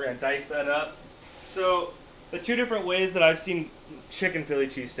going to dice that up. So, the 2 different ways that I've seen chicken Philly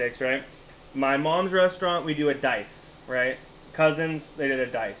cheesesteaks, right? My mom's restaurant, we do a dice, right? Cousins, they did a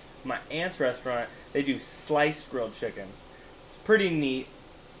dice. My aunt's restaurant, they do sliced grilled chicken. It's pretty neat.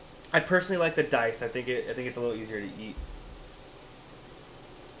 I personally like the dice. I think it's a little easier to eat.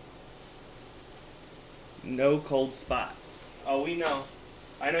 No cold spots. Oh, we know.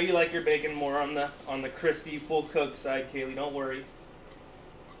 I know you like your bacon more on the crispy, full cooked side, Kaylee. Don't worry.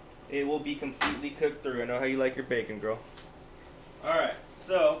 It will be completely cooked through. I know how you like your bacon, girl. All right.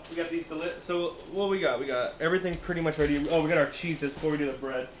 So we got these. So what we got? We got everything pretty much ready. Oh, we got our cheeses before we do the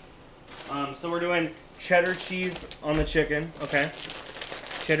bread. So we're doing cheddar cheese on the chicken. Okay.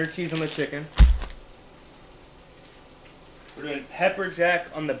 Cheddar cheese on the chicken. We're doing pepper jack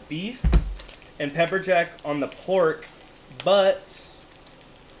on the beef and pepper jack on the pork, but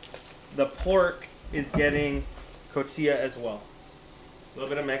the pork is getting cotija as well. A little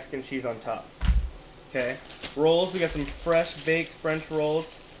bit of Mexican cheese on top. Okay. Rolls, we got some fresh baked French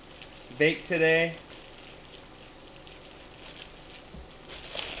rolls. Baked today.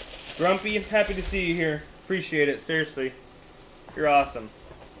 Grumpy, happy to see you here. Appreciate it, seriously. You're awesome.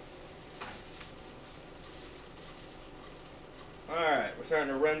 Alright, we're starting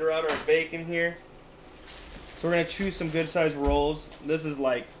to render out our bacon here. So we're going to choose some good sized rolls. This is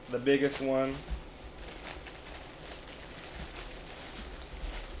like the biggest one.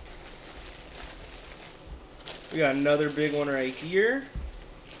 We got another big one right here.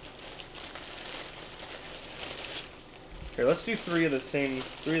 Okay, let's do 3 of the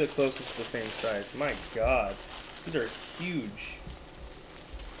closest to the same size. My God, these are huge.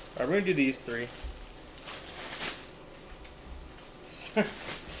 Alright, we're going to do these 3.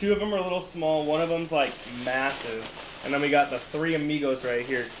 2 of them are a little small, one of them's like massive. And then we got the 3 amigos right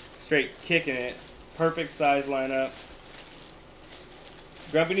here, straight kicking it. Perfect size lineup.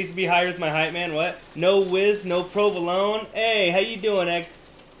 Grumpy needs to be higher with my hype man, what? No whiz, no provolone. Hey, how you doing, X?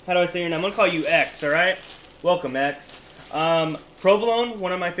 How do I say your name? I'm gonna call you X, alright? Welcome, X. Provolone,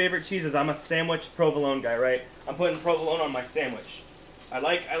 one of my favorite cheeses. I'm a sandwich provolone guy, right? I'm putting provolone on my sandwich. I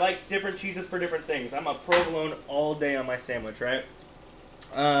like different cheeses for different things. I'm a provolone all day on my sandwich, right?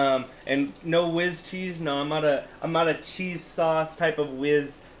 And no whiz cheese. No, I'm not a cheese sauce type of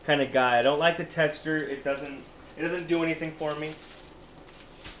whiz kind of guy. I don't like the texture. It doesn't do anything for me.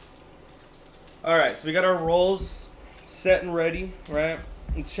 All right, so we got our rolls set and ready, right?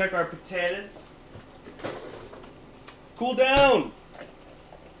 Let's check our potatoes. Cool down.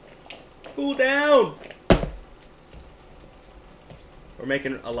 Cool down. We're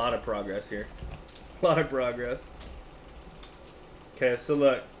making a lot of progress here. A lot of progress. Okay, so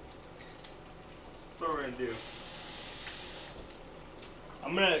look. That's what we're going to do.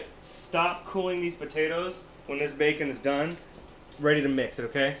 I'm going to stop cooling these potatoes when this bacon is done, ready to mix it,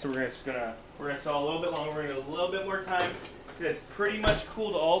 okay? So we're gonna saw a little bit longer, we're gonna get a little bit more time. It's pretty much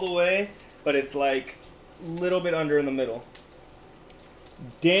cooled all the way, but it's like a little bit under in the middle.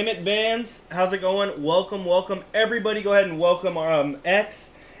 Damn it, Vans, how's it going? Welcome, welcome. Everybody go ahead and welcome our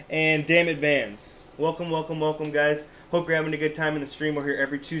X and Damn it, Vans. Welcome, welcome, welcome, guys. Hope you're having a good time in the stream. We're here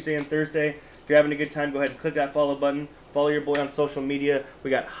every Tuesday and Thursday. If you're having a good time, go ahead and click that follow button. Follow your boy on social media. We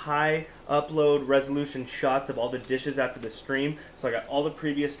got high upload resolution shots of all the dishes after the stream. So I got all the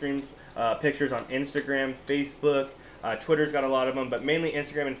previous streams, pictures on Instagram, Facebook, Twitter's got a lot of them, but mainly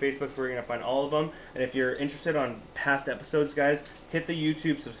Instagram and Facebook, where you're going to find all of them. And if you're interested on past episodes, guys, hit the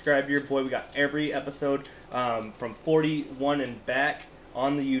YouTube, subscribe to your boy. We got every episode from 41 and back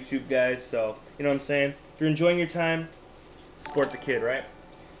on the YouTube, guys. So, you know what I'm saying? If you're enjoying your time, support the kid, right?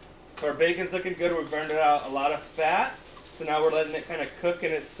 So our bacon's looking good. We've burned out a lot of fat. So now we're letting it kind of cook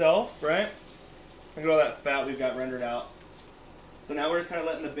in itself, right? Look at all that fat we've got rendered out. So now we're just kind of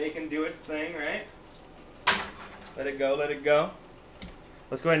letting the bacon do its thing, right? Let it go, let it go.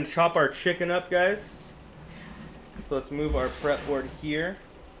 Let's go ahead and chop our chicken up, guys. So let's move our prep board here.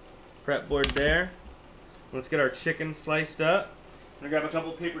 Prep board there. Let's get our chicken sliced up. I'm gonna grab a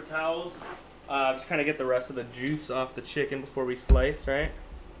couple paper towels. Just kind of get the rest of the juice off the chicken before we slice, right?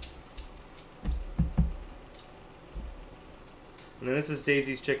 And then this is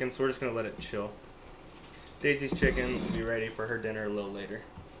Daisy's chicken, so we're just gonna let it chill. Daisy's chicken will be ready for her dinner a little later.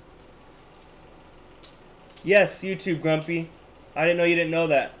 Yes, YouTube, Grumpy. I didn't know you didn't know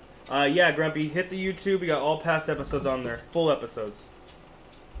that. Yeah, Grumpy, hit the YouTube. We got all past episodes on there. Full episodes.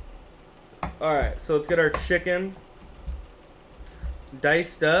 Alright, so let's get our chicken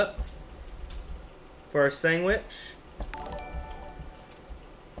diced up for our sandwich.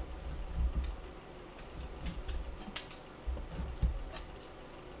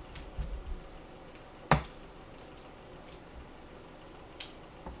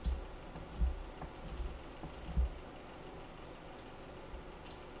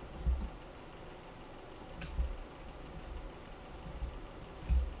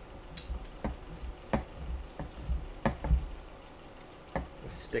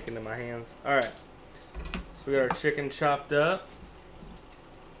 Sticking to my hands. Alright. So we got our chicken chopped up.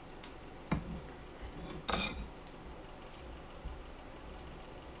 We're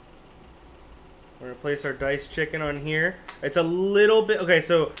going to place our diced chicken on here. It's a little bit... Okay,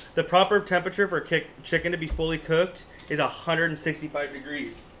 so the proper temperature for chicken to be fully cooked is 165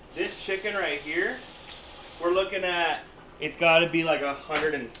 degrees. This chicken right here, we're looking at... It's got to be like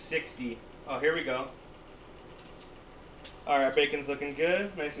 160. Oh, here we go. Alright, our bacon's looking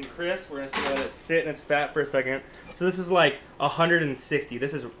good, nice and crisp. We're going to let it sit in its fat for a second. So this is like 160.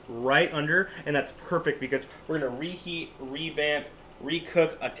 This is right under, and that's perfect because we're going to reheat, revamp,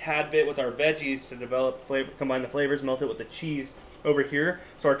 recook a tad bit with our veggies to develop flavor, combine the flavors, melt it with the cheese over here.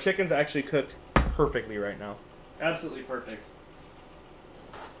 So our chicken's actually cooked perfectly right now. Absolutely perfect.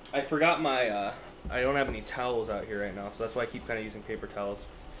 I forgot my, I don't have any towels out here right now, so that's why I keep kind of using paper towels.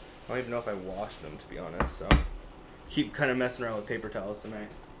 I don't even know if I washed them, to be honest, so... Keep kind of messing around with paper towels tonight.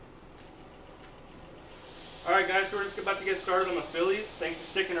 Alright guys, so we're just about to get started on the Phillies. Thanks for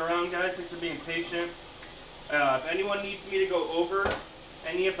sticking around, guys. Thanks for being patient. If anyone needs me to go over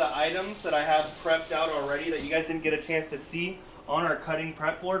any of the items that I have prepped out already that you guys didn't get a chance to see on our cutting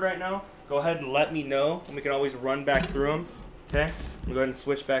prep board right now, go ahead and let me know, and we can always run back through them. Okay? I'm going to go ahead and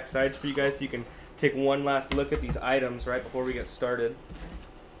switch back sides for you guys so you can take one last look at these items right before we get started.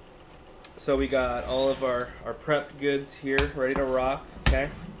 So we got all of our prepped goods here, ready to rock,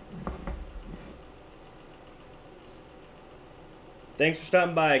 okay? Thanks for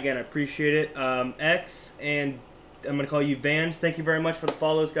stopping by again, I appreciate it. X, and I'm going to call you Vans. Thank you very much for the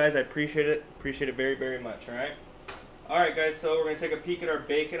follows, guys. I appreciate it. Appreciate it very, very much, all right? All right, guys, so we're going to take a peek at our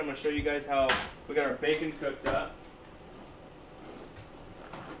bacon. I'm going to show you guys how we got our bacon cooked up.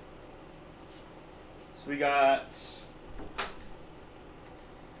 So we got...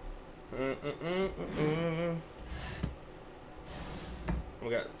 We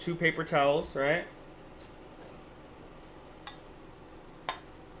got 2 paper towels, right?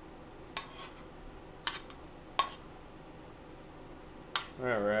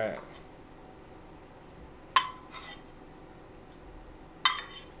 All right.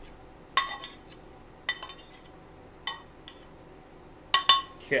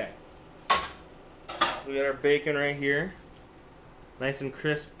 Okay. We got our bacon right here. Nice and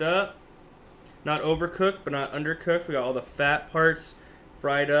crisped up. Not overcooked, but not undercooked. We got all the fat parts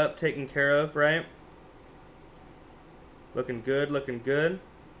fried up, taken care of, right? Looking good, looking good.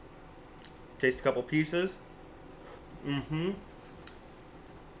 Taste a couple pieces. Everybody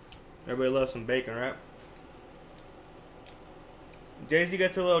loves some bacon, right? Daisy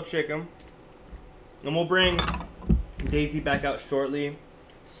gets her little chicken. And we'll bring Daisy back out shortly,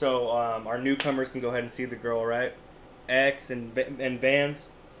 so our newcomers can go ahead and see the girl, right? X and Vans.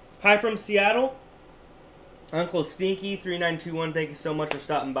 Hi from Seattle. Uncle Stinky 3921, thank you so much for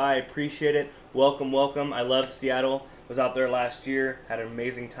stopping by. I appreciate it. Welcome, welcome. I love Seattle. Was out there last year. Had an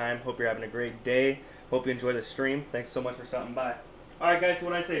amazing time. Hope you're having a great day. Hope you enjoy the stream. Thanks so much for stopping by. All right, guys. So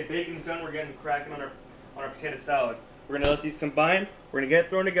when I say bacon's done, we're getting cracking on our potato salad. We're gonna let these combine. We're gonna get it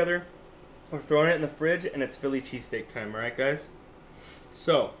thrown together. We're throwing it in the fridge, and it's Philly cheesesteak time. All right, guys.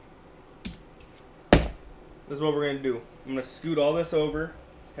 So this is what we're gonna do. I'm gonna scoot all this over.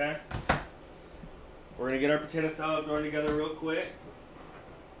 Okay. We're gonna get our potato salad thrown together real quick,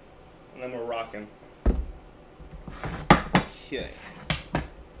 and then we're rocking. Okay.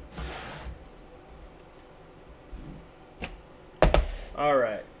 All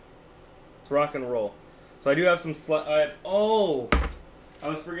right. Let's rock and roll. So I do have some oh, I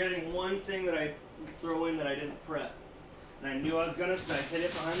was forgetting one thing that I throw in that I didn't prep, and I knew I was gonna, so I hid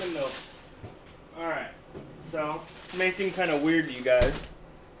it behind the milk. All right. So it may seem kind of weird to you guys,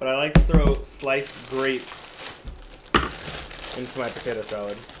 but I like to throw sliced grapes into my potato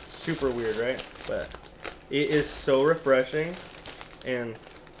salad. Super weird, right? But it is so refreshing and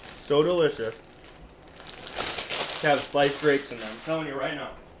so delicious to have sliced grapes in there. I'm telling you right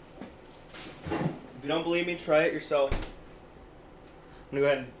now. If you don't believe me, try it yourself. I'm gonna go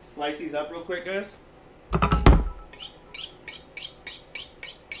ahead and slice these up real quick, guys.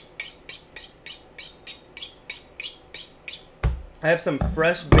 I have some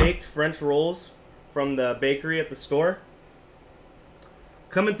fresh baked French rolls from the bakery at the store.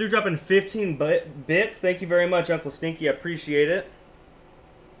 Coming through, dropping 15 bits. Thank you very much, Uncle Stinky. I appreciate it.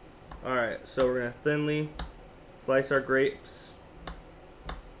 Alright, so we're going to thinly slice our grapes.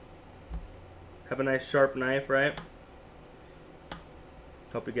 Have a nice sharp knife, right?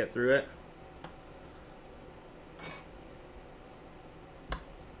 Help you get through it.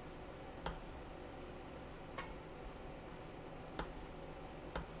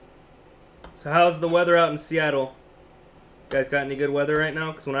 So how's the weather out in Seattle? You guys got any good weather right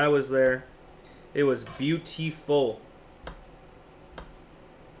now? Because when I was there, it was beautiful.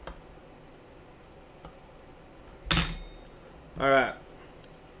 Alright.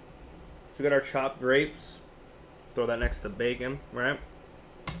 So we got our chopped grapes. Throw that next to the bacon, right?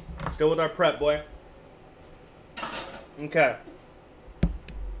 Still with our prep, boy. Okay.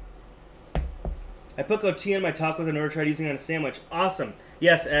 I put cotija in my tacos. I've never tried using it on a sandwich. Awesome.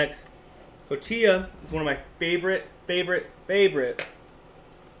 Yes, X. Cotija is one of my favorite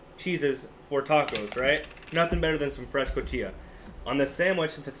cheeses for tacos, right? Nothing better than some fresh cotija. On this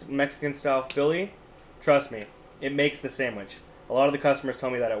sandwich, since it's Mexican style Philly, trust me, it makes the sandwich. A lot of the customers tell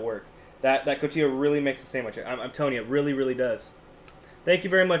me that at work. That cotija really makes the sandwich. I'm telling you, it really, really does. Thank you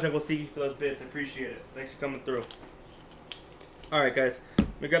very much, Uncle Steaky, for those bits. I appreciate it. Thanks for coming through. Alright, guys.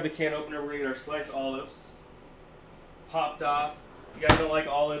 Let me grab the can opener. We're going to get our sliced olives popped off. If you guys don't like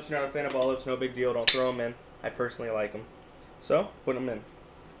olives, you're not a fan of olives, no big deal. Don't throw them in. I personally like them. So, put them in.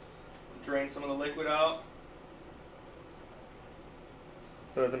 Drain some of the liquid out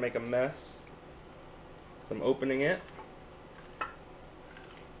so it doesn't make a mess. So I'm opening it.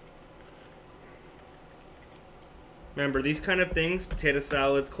 Remember, these kind of things, potato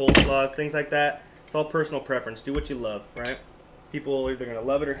salads, coleslaws, things like that, it's all personal preference. Do what you love, right? People are either going to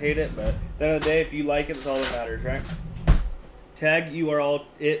love it or hate it, but at the end of the day, if you like it, that's all that matters, right? Tag, you are all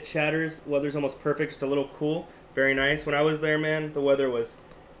it, chatters. Weather's almost perfect, just a little cool. Very nice. When I was there, man, the weather was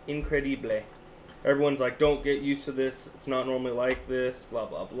incredible. Everyone's like, don't get used to this. It's not normally like this, blah,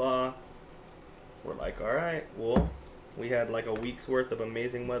 blah, blah. We're like, all right, well, we had like a week's worth of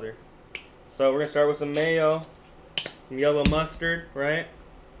amazing weather. So we're going to start with some mayo, some yellow mustard, right?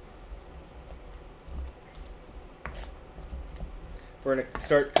 We're going to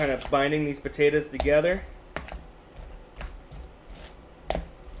start kind of binding these potatoes together.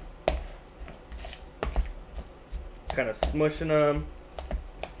 Kind of smushing them,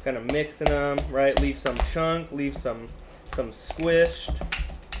 kind of mixing them, right? Leave some chunk, leave some squished.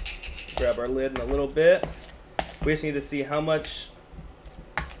 Grab our lid in a little bit. We just need to see how much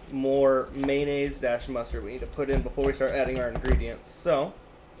more mayonnaise dash mustard we need to put in before we start adding our ingredients. So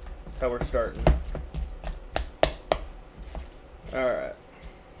that's how we're starting. Alright.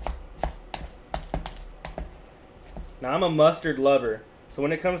 Now I'm a mustard lover, so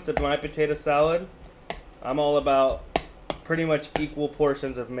when it comes to my potato salad, I'm all about pretty much equal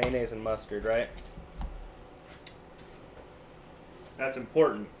portions of mayonnaise and mustard, right? That's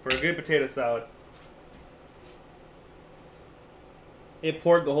important for a good potato salad. It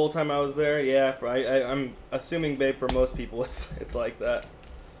poured the whole time I was there. Yeah, I'm assuming, babe, for most people it's like that.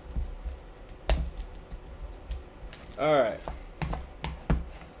 All right.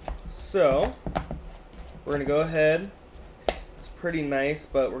 So we're gonna go ahead. It's pretty nice,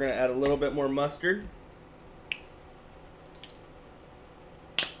 but we're gonna add a little bit more mustard,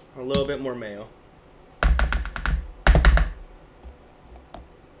 a little bit more mayo.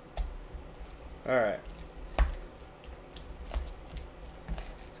 All right.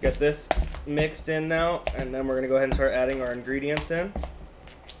 Get this mixed in now, and then we're gonna go ahead and start adding our ingredients in.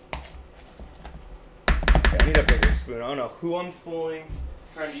 Okay, I need a bigger spoon. I don't know who I'm fooling. I'm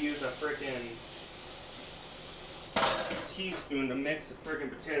trying to use a freaking teaspoon to mix a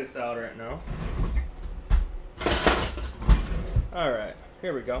freaking potato salad right now. All right,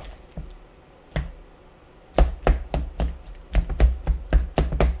 here we go.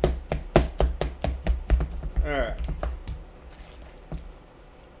 All right.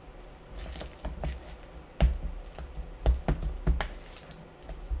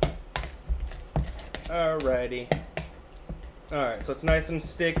 Alrighty. Alright, so it's nice and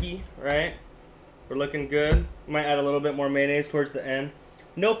sticky, right? We're looking good. Might add a little bit more mayonnaise towards the end.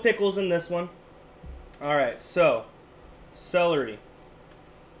 No pickles in this one. Alright, so celery.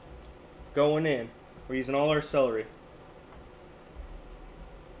 Going in. We're using all our celery.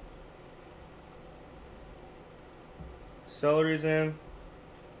 Celery's in.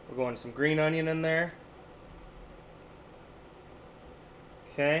 We're going some green onion in there.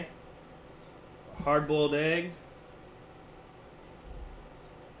 Okay. Hard-boiled egg,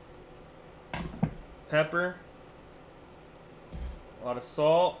 pepper, a lot of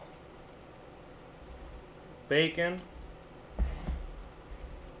salt, bacon,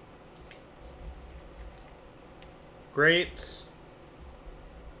 grapes,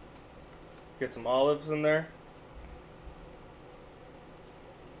 get some olives in there.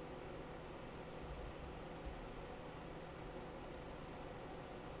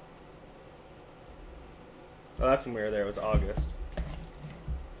 Oh, that's when we were there. It was August.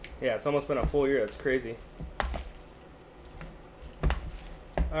 Yeah, it's almost been a full year. That's crazy.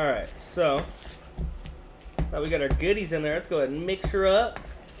 Alright, so now we got our goodies in there. Let's go ahead and mix her up.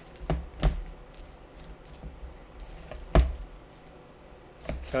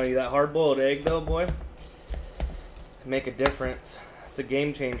 Telling you, that hard-boiled egg, though, boy, can make a difference. It's a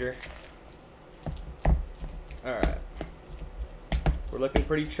game changer. Alright. We're looking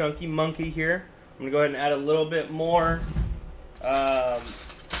pretty chunky monkey here. I'm gonna go ahead and add a little bit more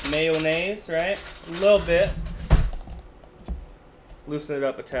mayonnaise, right? A little bit. Loosen it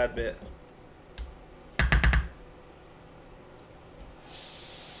up a tad bit.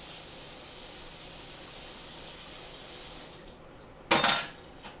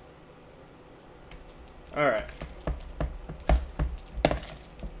 All right.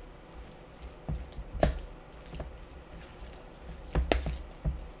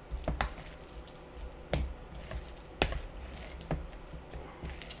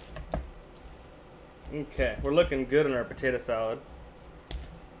 Okay, we're looking good on our potato salad.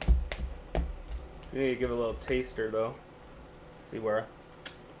 We need to give it a little taster though. Let's see where.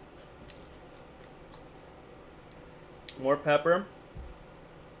 More pepper.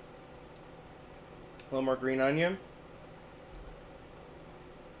 A little more green onion.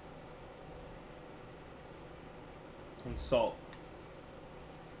 And salt.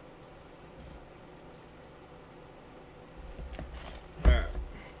 Alright.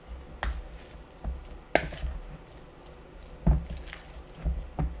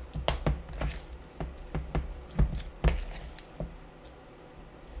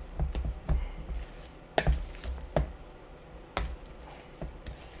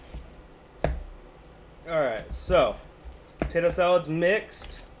 Alright, so potato salad's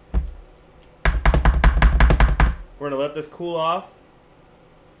mixed. We're going to let this cool off.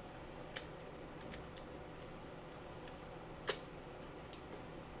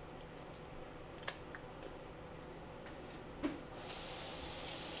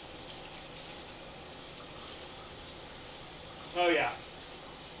 Oh yeah.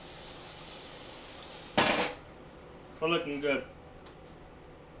 We're looking good.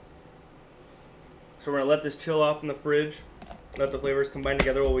 So we're going to let this chill off in the fridge. Let the flavors combine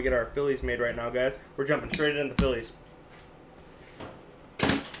together while we get our Phillies made right now, guys. We're jumping straight into the Phillies.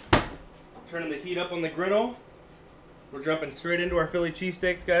 Turning the heat up on the griddle. We're jumping straight into our Philly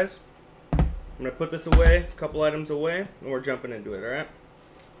cheesesteaks, guys. I'm going to put this away, a couple items away, and we're jumping into it, alright?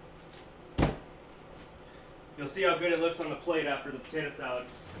 You'll see how good it looks on the plate after the potato salad.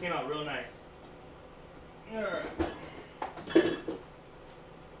 It came out real nice. Alright.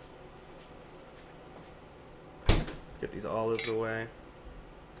 Get these olives away.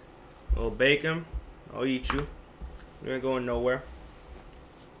 A little bacon. I'll eat you. You're not going nowhere.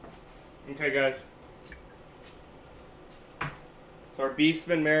 Okay, guys. So our beef's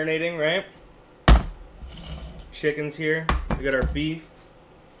been marinating, right? Chicken's here. We got our beef.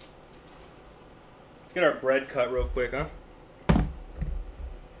 Let's get our bread cut real quick, huh?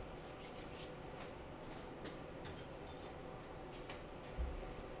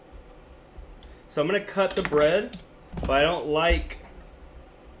 So I'm gonna cut the bread, but I don't like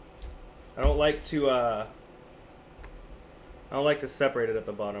to separate it at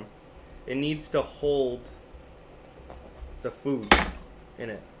the bottom. It needs to hold the food in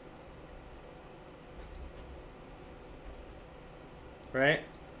it. Right?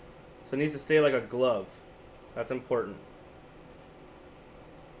 So it needs to stay like a glove. That's important.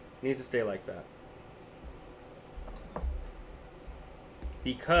 It needs to stay like that.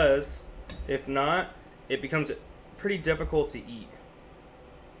 Because if not, it becomes pretty difficult to eat.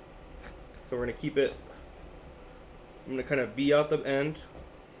 So we're going to keep it, I'm going to kind of V out the end.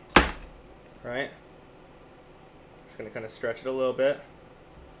 Right? Just going to kind of stretch it a little bit.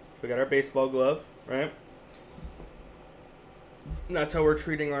 We got our baseball glove, right? And that's how we're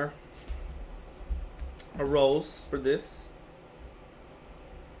treating our rolls for this.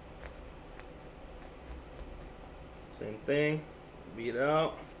 Same thing. V it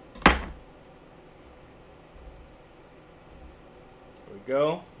out. There we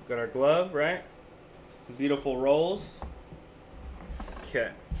go. We've got our glove, right? Beautiful rolls.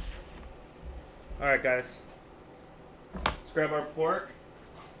 Okay. Alright, guys. Let's grab our pork.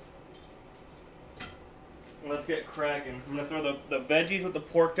 And let's get cracking. I'm going to throw the veggies with the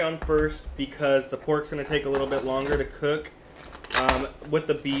pork down first because the pork's going to take a little bit longer to cook with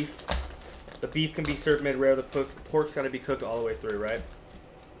the beef. The beef can be served mid-rare. The pork's got to be cooked all the way through, right?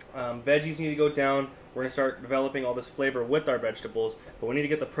 Veggies need to go down. We're going to start developing all this flavor with our vegetables, but we need to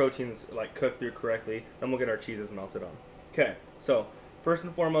get the proteins like cooked through correctly. Then we'll get our cheeses melted on. Okay, so first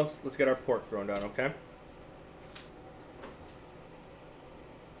and foremost, let's get our pork thrown down, okay?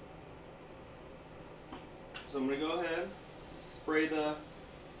 So I'm going to go ahead, spray down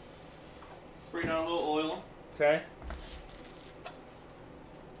a little oil, okay?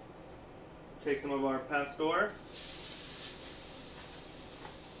 Take some of our pastor.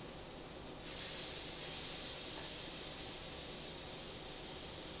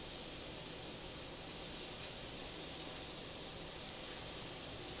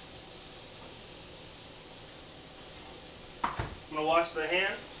 I'm going to wash the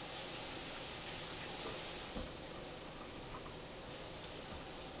hand.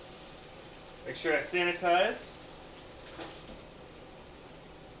 Make sure I sanitize.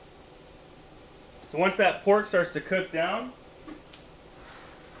 So once that pork starts to cook down,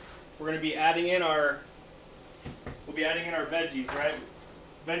 we're going to be adding in our veggies, right?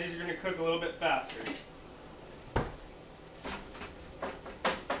 Veggies are going to cook a little bit faster.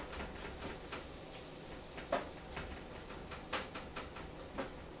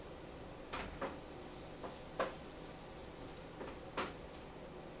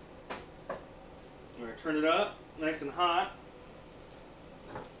 We're going to turn it up, nice and hot.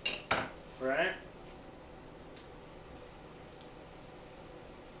 Right?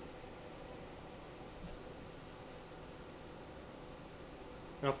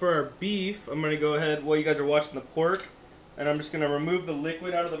 Now for our beef, I'm going to go ahead while you guys are watching the pork, and I'm just going to remove the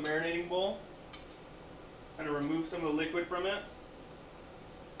liquid out of the marinating bowl. Kind of remove some of the liquid from it.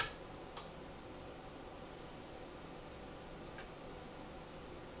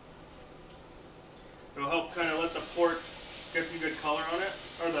 It'll help kind of let the pork get some good color on it,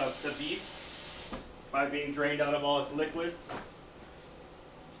 or the beef, by being drained out of all its liquids.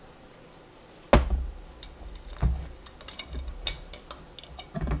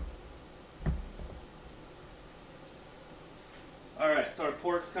 Alright, so our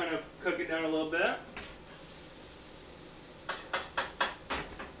pork's kind of cooking down a little bit.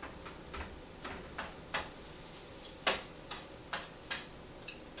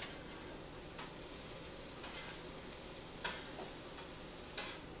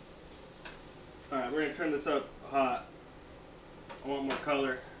 Alright, we're going to turn this up hot. I want more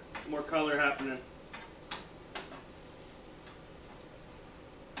color happening.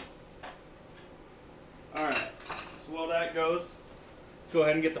 Alright, so while that goes, let's go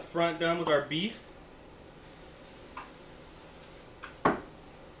ahead and get the front done with our beef.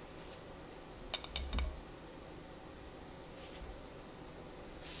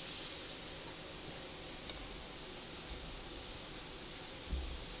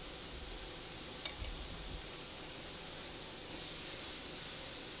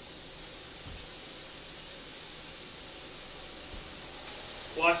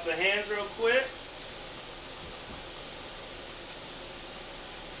 Wash the hands real quick.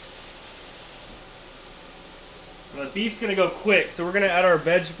 The beef's gonna go quick, so we're gonna add our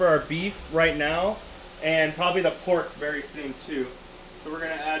veg for our beef right now, and probably the pork very soon too. So we're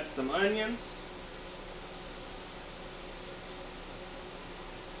gonna add some onions.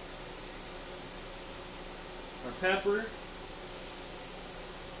 Our pepper.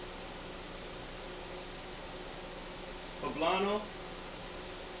 Poblano.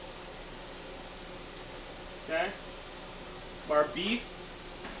 Okay. Our beef.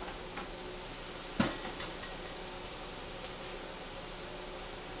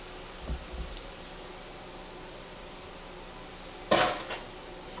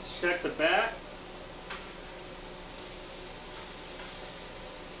 Check the back.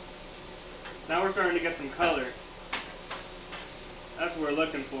 Now we're starting to get some color. That's what we're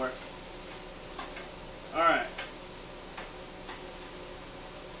looking for. Alright.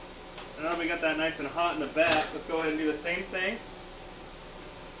 And now we got that nice and hot in the back. Let's go ahead and do the same thing.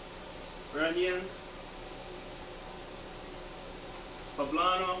 Onions.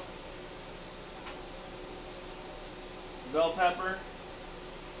 Poblano. Bell pepper.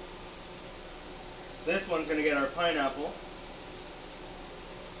 This one's going to get our pineapple.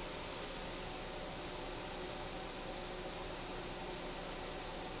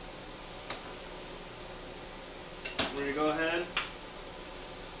 We're going to go ahead,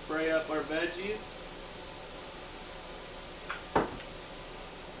 spray up our veggies.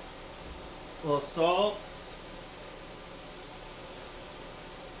 A little salt.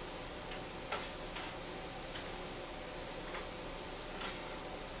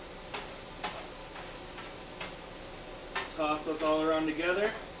 Toss those all around together.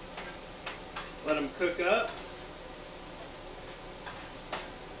 Let them cook up.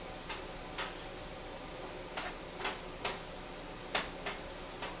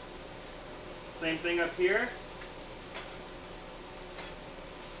 Same thing up here.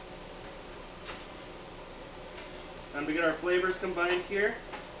 Time to get our flavors combined here.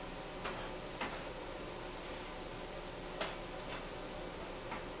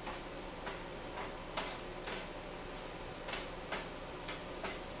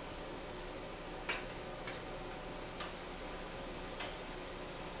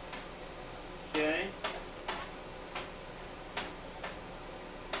 Okay.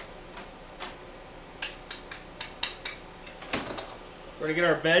 We're going to get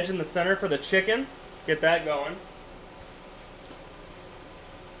our veg in the center for the chicken. Get that going.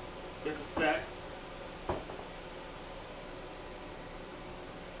 Just a sec.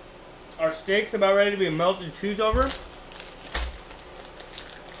 Our steak's about ready to be melted cheese over.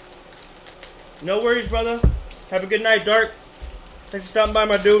 No worries, brother. Have a good night, Dark. Thanks for stopping by,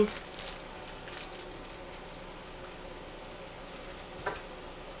 my dude.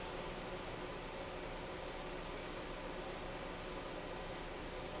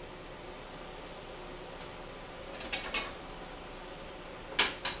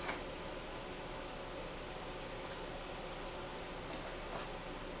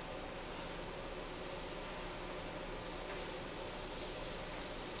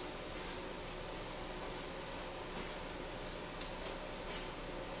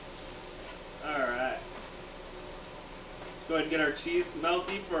 Go ahead and get our cheese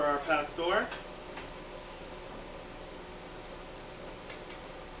melty for our pastor.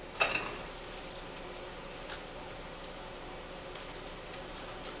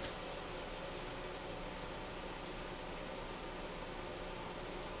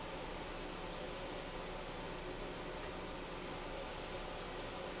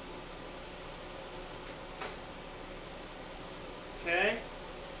 Okay.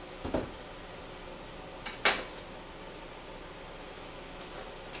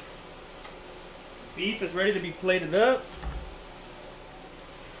 Beef is ready to be plated up.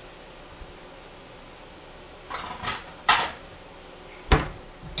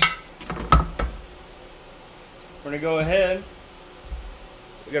 We're going to go ahead.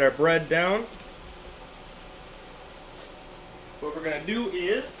 We got our bread down. What we're going to do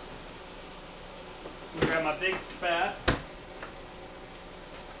is, I'm going to grab my big spat.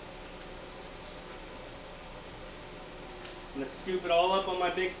 I'm going to scoop it all up on my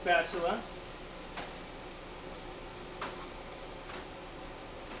big spatula.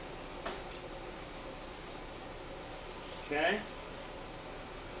 Okay.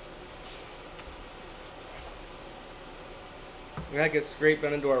 And that gets scraped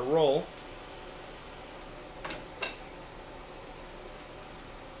down into our roll.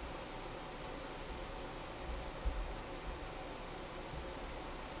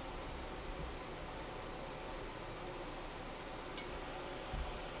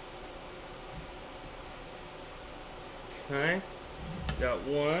 Okay, got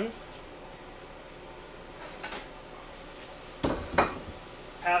one.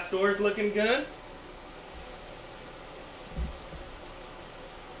 Pastor's looking good.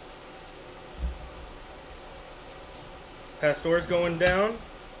 Pastor's going down.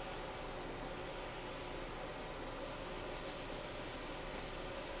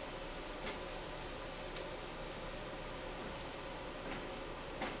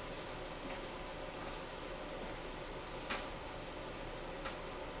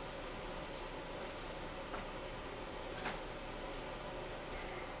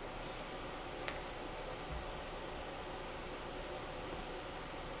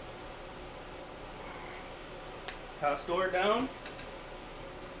 Pastor down.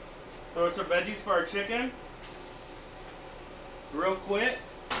 Throw some veggies for our chicken. Real quick.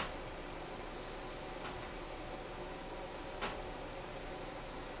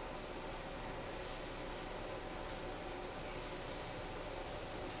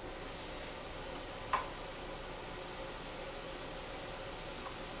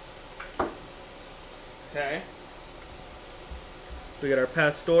 Okay. We got our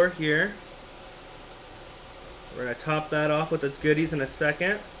pastor here. We're going to top that off with its goodies in a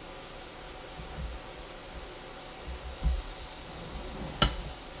second.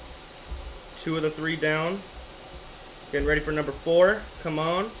 Two of the three down. Getting ready for number 4. Come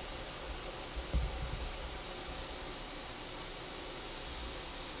on.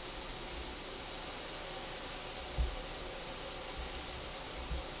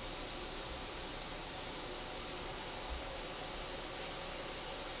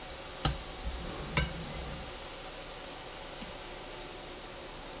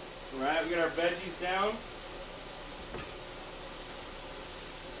 Alright, we got our veggies down.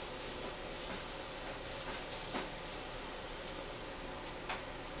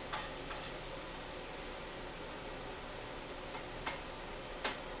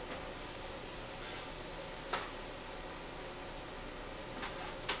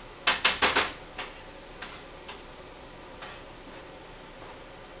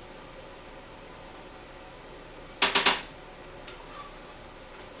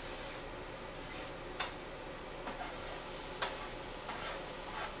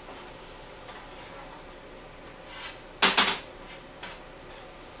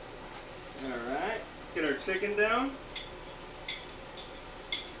 Alright, get our chicken down.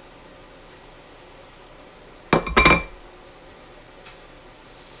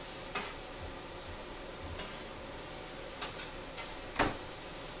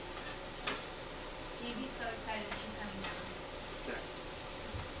 Davey's so excited she's coming down. Okay.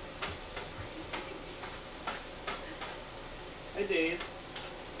 Hey Dave.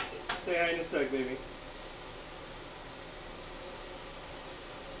 Say hi in a sec, baby.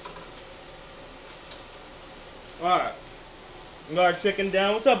 Alright. We got our chicken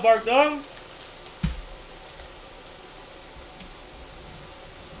down. What's up, Bark Dog?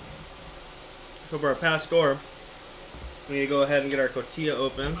 So for our pastor, we need to go ahead and get our tortilla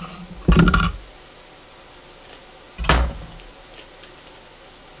open.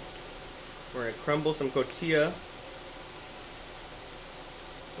 We're going to crumble some tortilla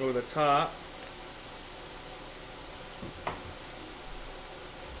over the top.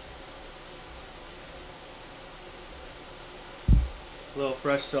 A little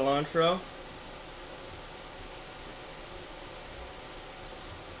fresh cilantro.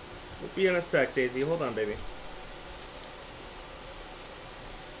 We'll be in a sec, Daisy. Hold on, baby.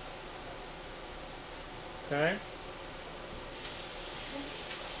 Okay.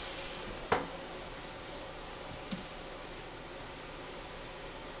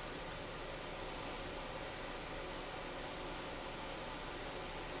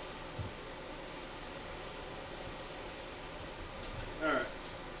 Alright.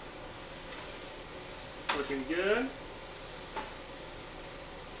 Looking good.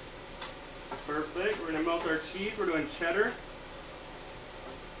 Perfect. We're going to melt our cheese. We're doing cheddar.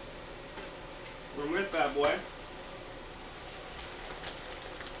 We're with that boy.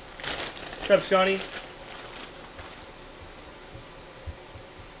 What's up, Shawnee?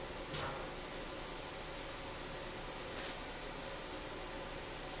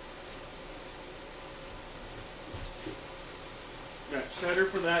 Got cheddar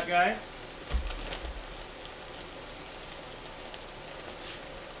for that guy.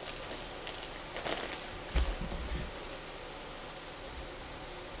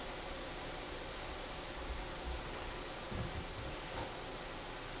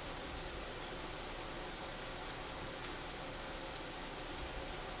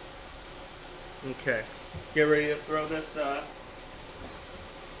 Okay, get ready to throw this,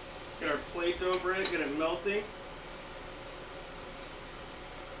 get our plate over it, get it melting.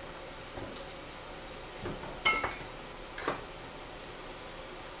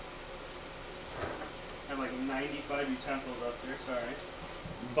 utensils up here, sorry.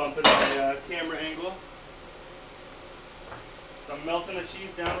 Bumping my camera angle. So I'm melting the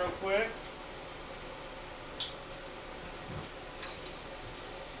cheese down real quick.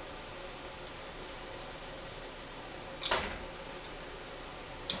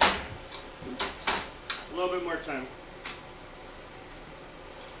 A little bit more time.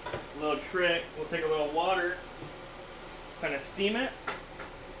 A little trick, we'll take a little water, kind of steam it.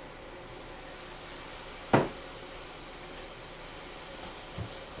 A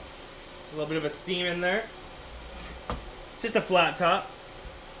little bit of a steam in there. It's just a flat top.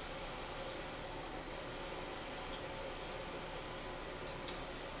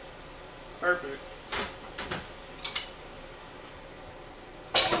 Perfect.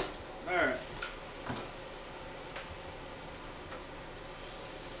 Alright.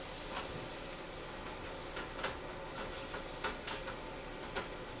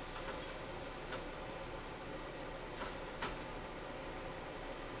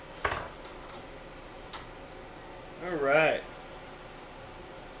 Alright.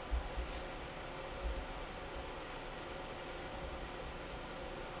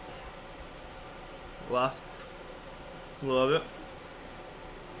 Lost. Love it.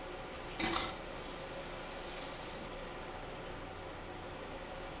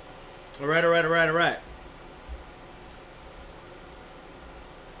 Alright.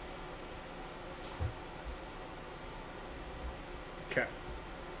 Okay.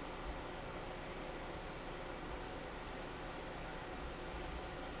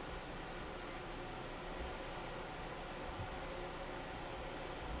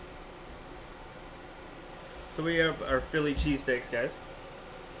 So we have our Philly cheesesteaks, guys.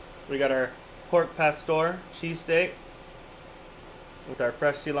 We got our pork pastor cheesesteak with our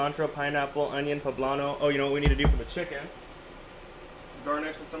fresh cilantro, pineapple, onion, poblano. Oh, you know what we need to do for the chicken?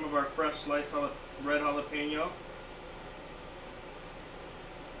 Garnish with some of our fresh sliced red jalapeno.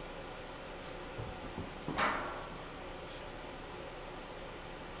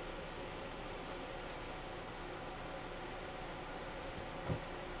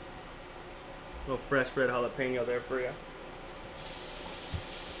 A little fresh red jalapeno there for you.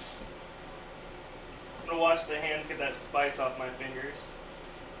 I'm gonna wash the hands, get that spice off my fingers.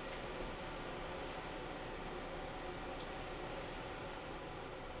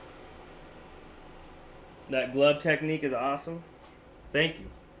 That glove technique is awesome. Thank you.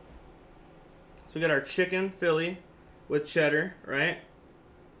 So we got our chicken Philly with cheddar, right?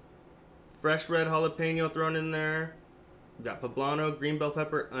 Fresh red jalapeno thrown in there. We've got poblano, green bell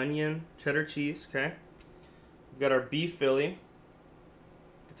pepper, onion, cheddar cheese, okay? We've got our beef Philly.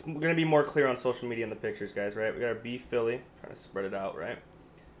 It's going to be more clear on social media in the pictures, guys, right? We got our beef Philly. Trying to spread it out, right?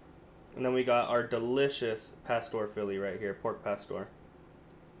 And then we got our delicious pastor Philly right here, pork pastor.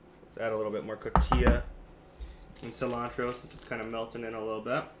 Let's add a little bit more cotija and cilantro since it's kind of melting in a little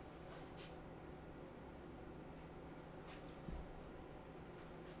bit.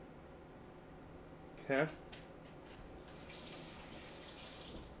 Okay.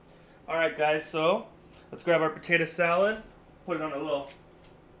 Alright guys, so let's grab our potato salad, put it on a little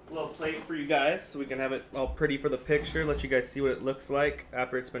plate for you guys so we can have it all pretty for the picture, let you guys see what it looks like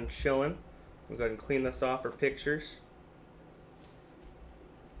after it's been chilling. We'll go ahead and clean this off for pictures.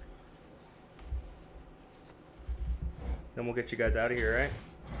 Then we'll get you guys out of here, right?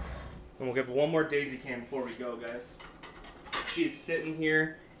 And we'll give one more daisy cam before we go, guys. She's sitting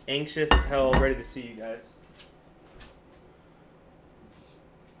here, anxious as hell, ready to see you guys.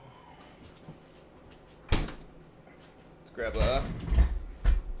 Grab a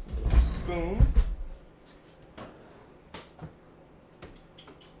spoon.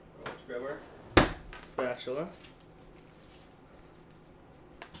 Let's grab our spatula.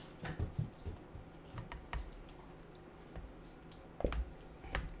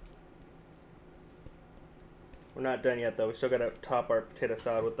 We're not done yet though. We still gotta top our potato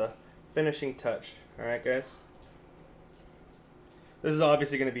salad with the finishing touch. Alright guys? This is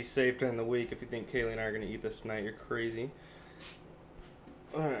obviously going to be saved during the week. If you think Kaylee and I are going to eat this tonight, you're crazy.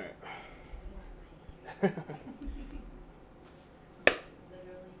 Alright.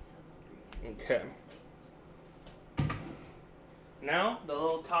 Okay. Now, the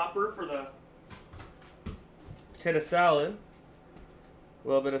little topper for the potato salad. A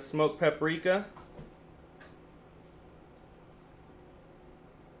little bit of smoked paprika.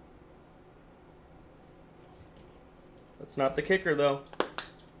 That's not the kicker, though.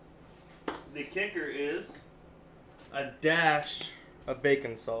 The kicker is a dash of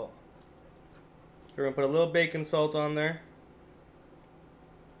bacon salt. We're going to put a little bacon salt on there.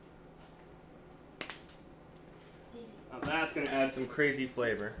 Now that's going to add some crazy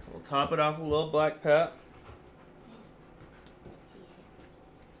flavor. We'll top it off with a little black pep.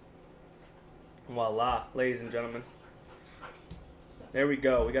 Voila, ladies and gentlemen. There we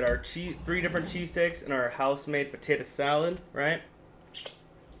go. We got our 3 different cheesesteaks and our house-made potato salad, right?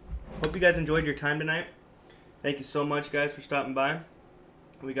 Hope you guys enjoyed your time tonight. Thank you so much, guys, for stopping by.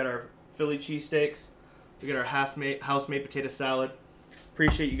 We got our Philly cheesesteaks. We got our house-made potato salad.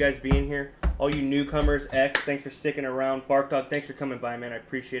 Appreciate you guys being here. All you newcomers, X, thanks for sticking around. Bark Dog, thanks for coming by, man. I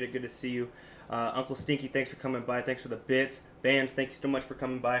appreciate it. Good to see you. Uncle Stinky, thanks for coming by. Thanks for the bits. Bams, thank you so much for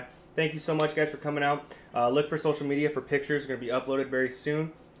coming by. Thank you so much, guys, for coming out. Look for social media for pictures. They're going to be uploaded very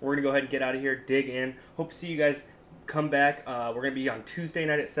soon. We're going to go ahead and get out of here, dig in. Hope to see you guys come back. We're going to be on Tuesday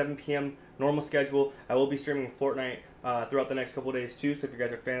night at 7 p.m. Normal schedule. I will be streaming Fortnite throughout the next couple of days, too. So if you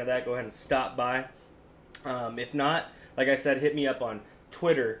guys are a fan of that, go ahead and stop by. If not, like I said, hit me up on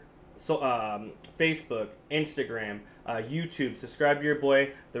Twitter, Facebook, Instagram, YouTube. Subscribe to your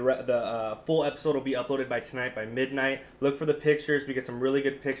boy. The full episode will be uploaded by tonight, by midnight. Look for the pictures. We get some really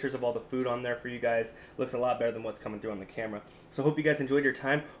good pictures of all the food on there for you guys. Looks a lot better than what's coming through on the camera. So hope you guys enjoyed your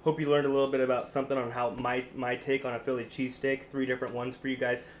time. Hope you learned a little bit about something on how my take on a Philly cheesesteak. 3 different ones for you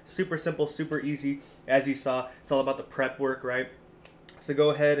guys. Super simple, super easy. As you saw, it's all about the prep work, right? So go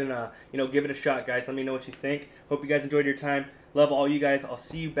ahead and give it a shot, guys. Let me know what you think. Hope you guys enjoyed your time. Love all you guys. I'll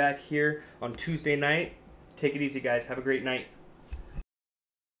see you back here on Tuesday night. Take it easy, guys. Have a great night.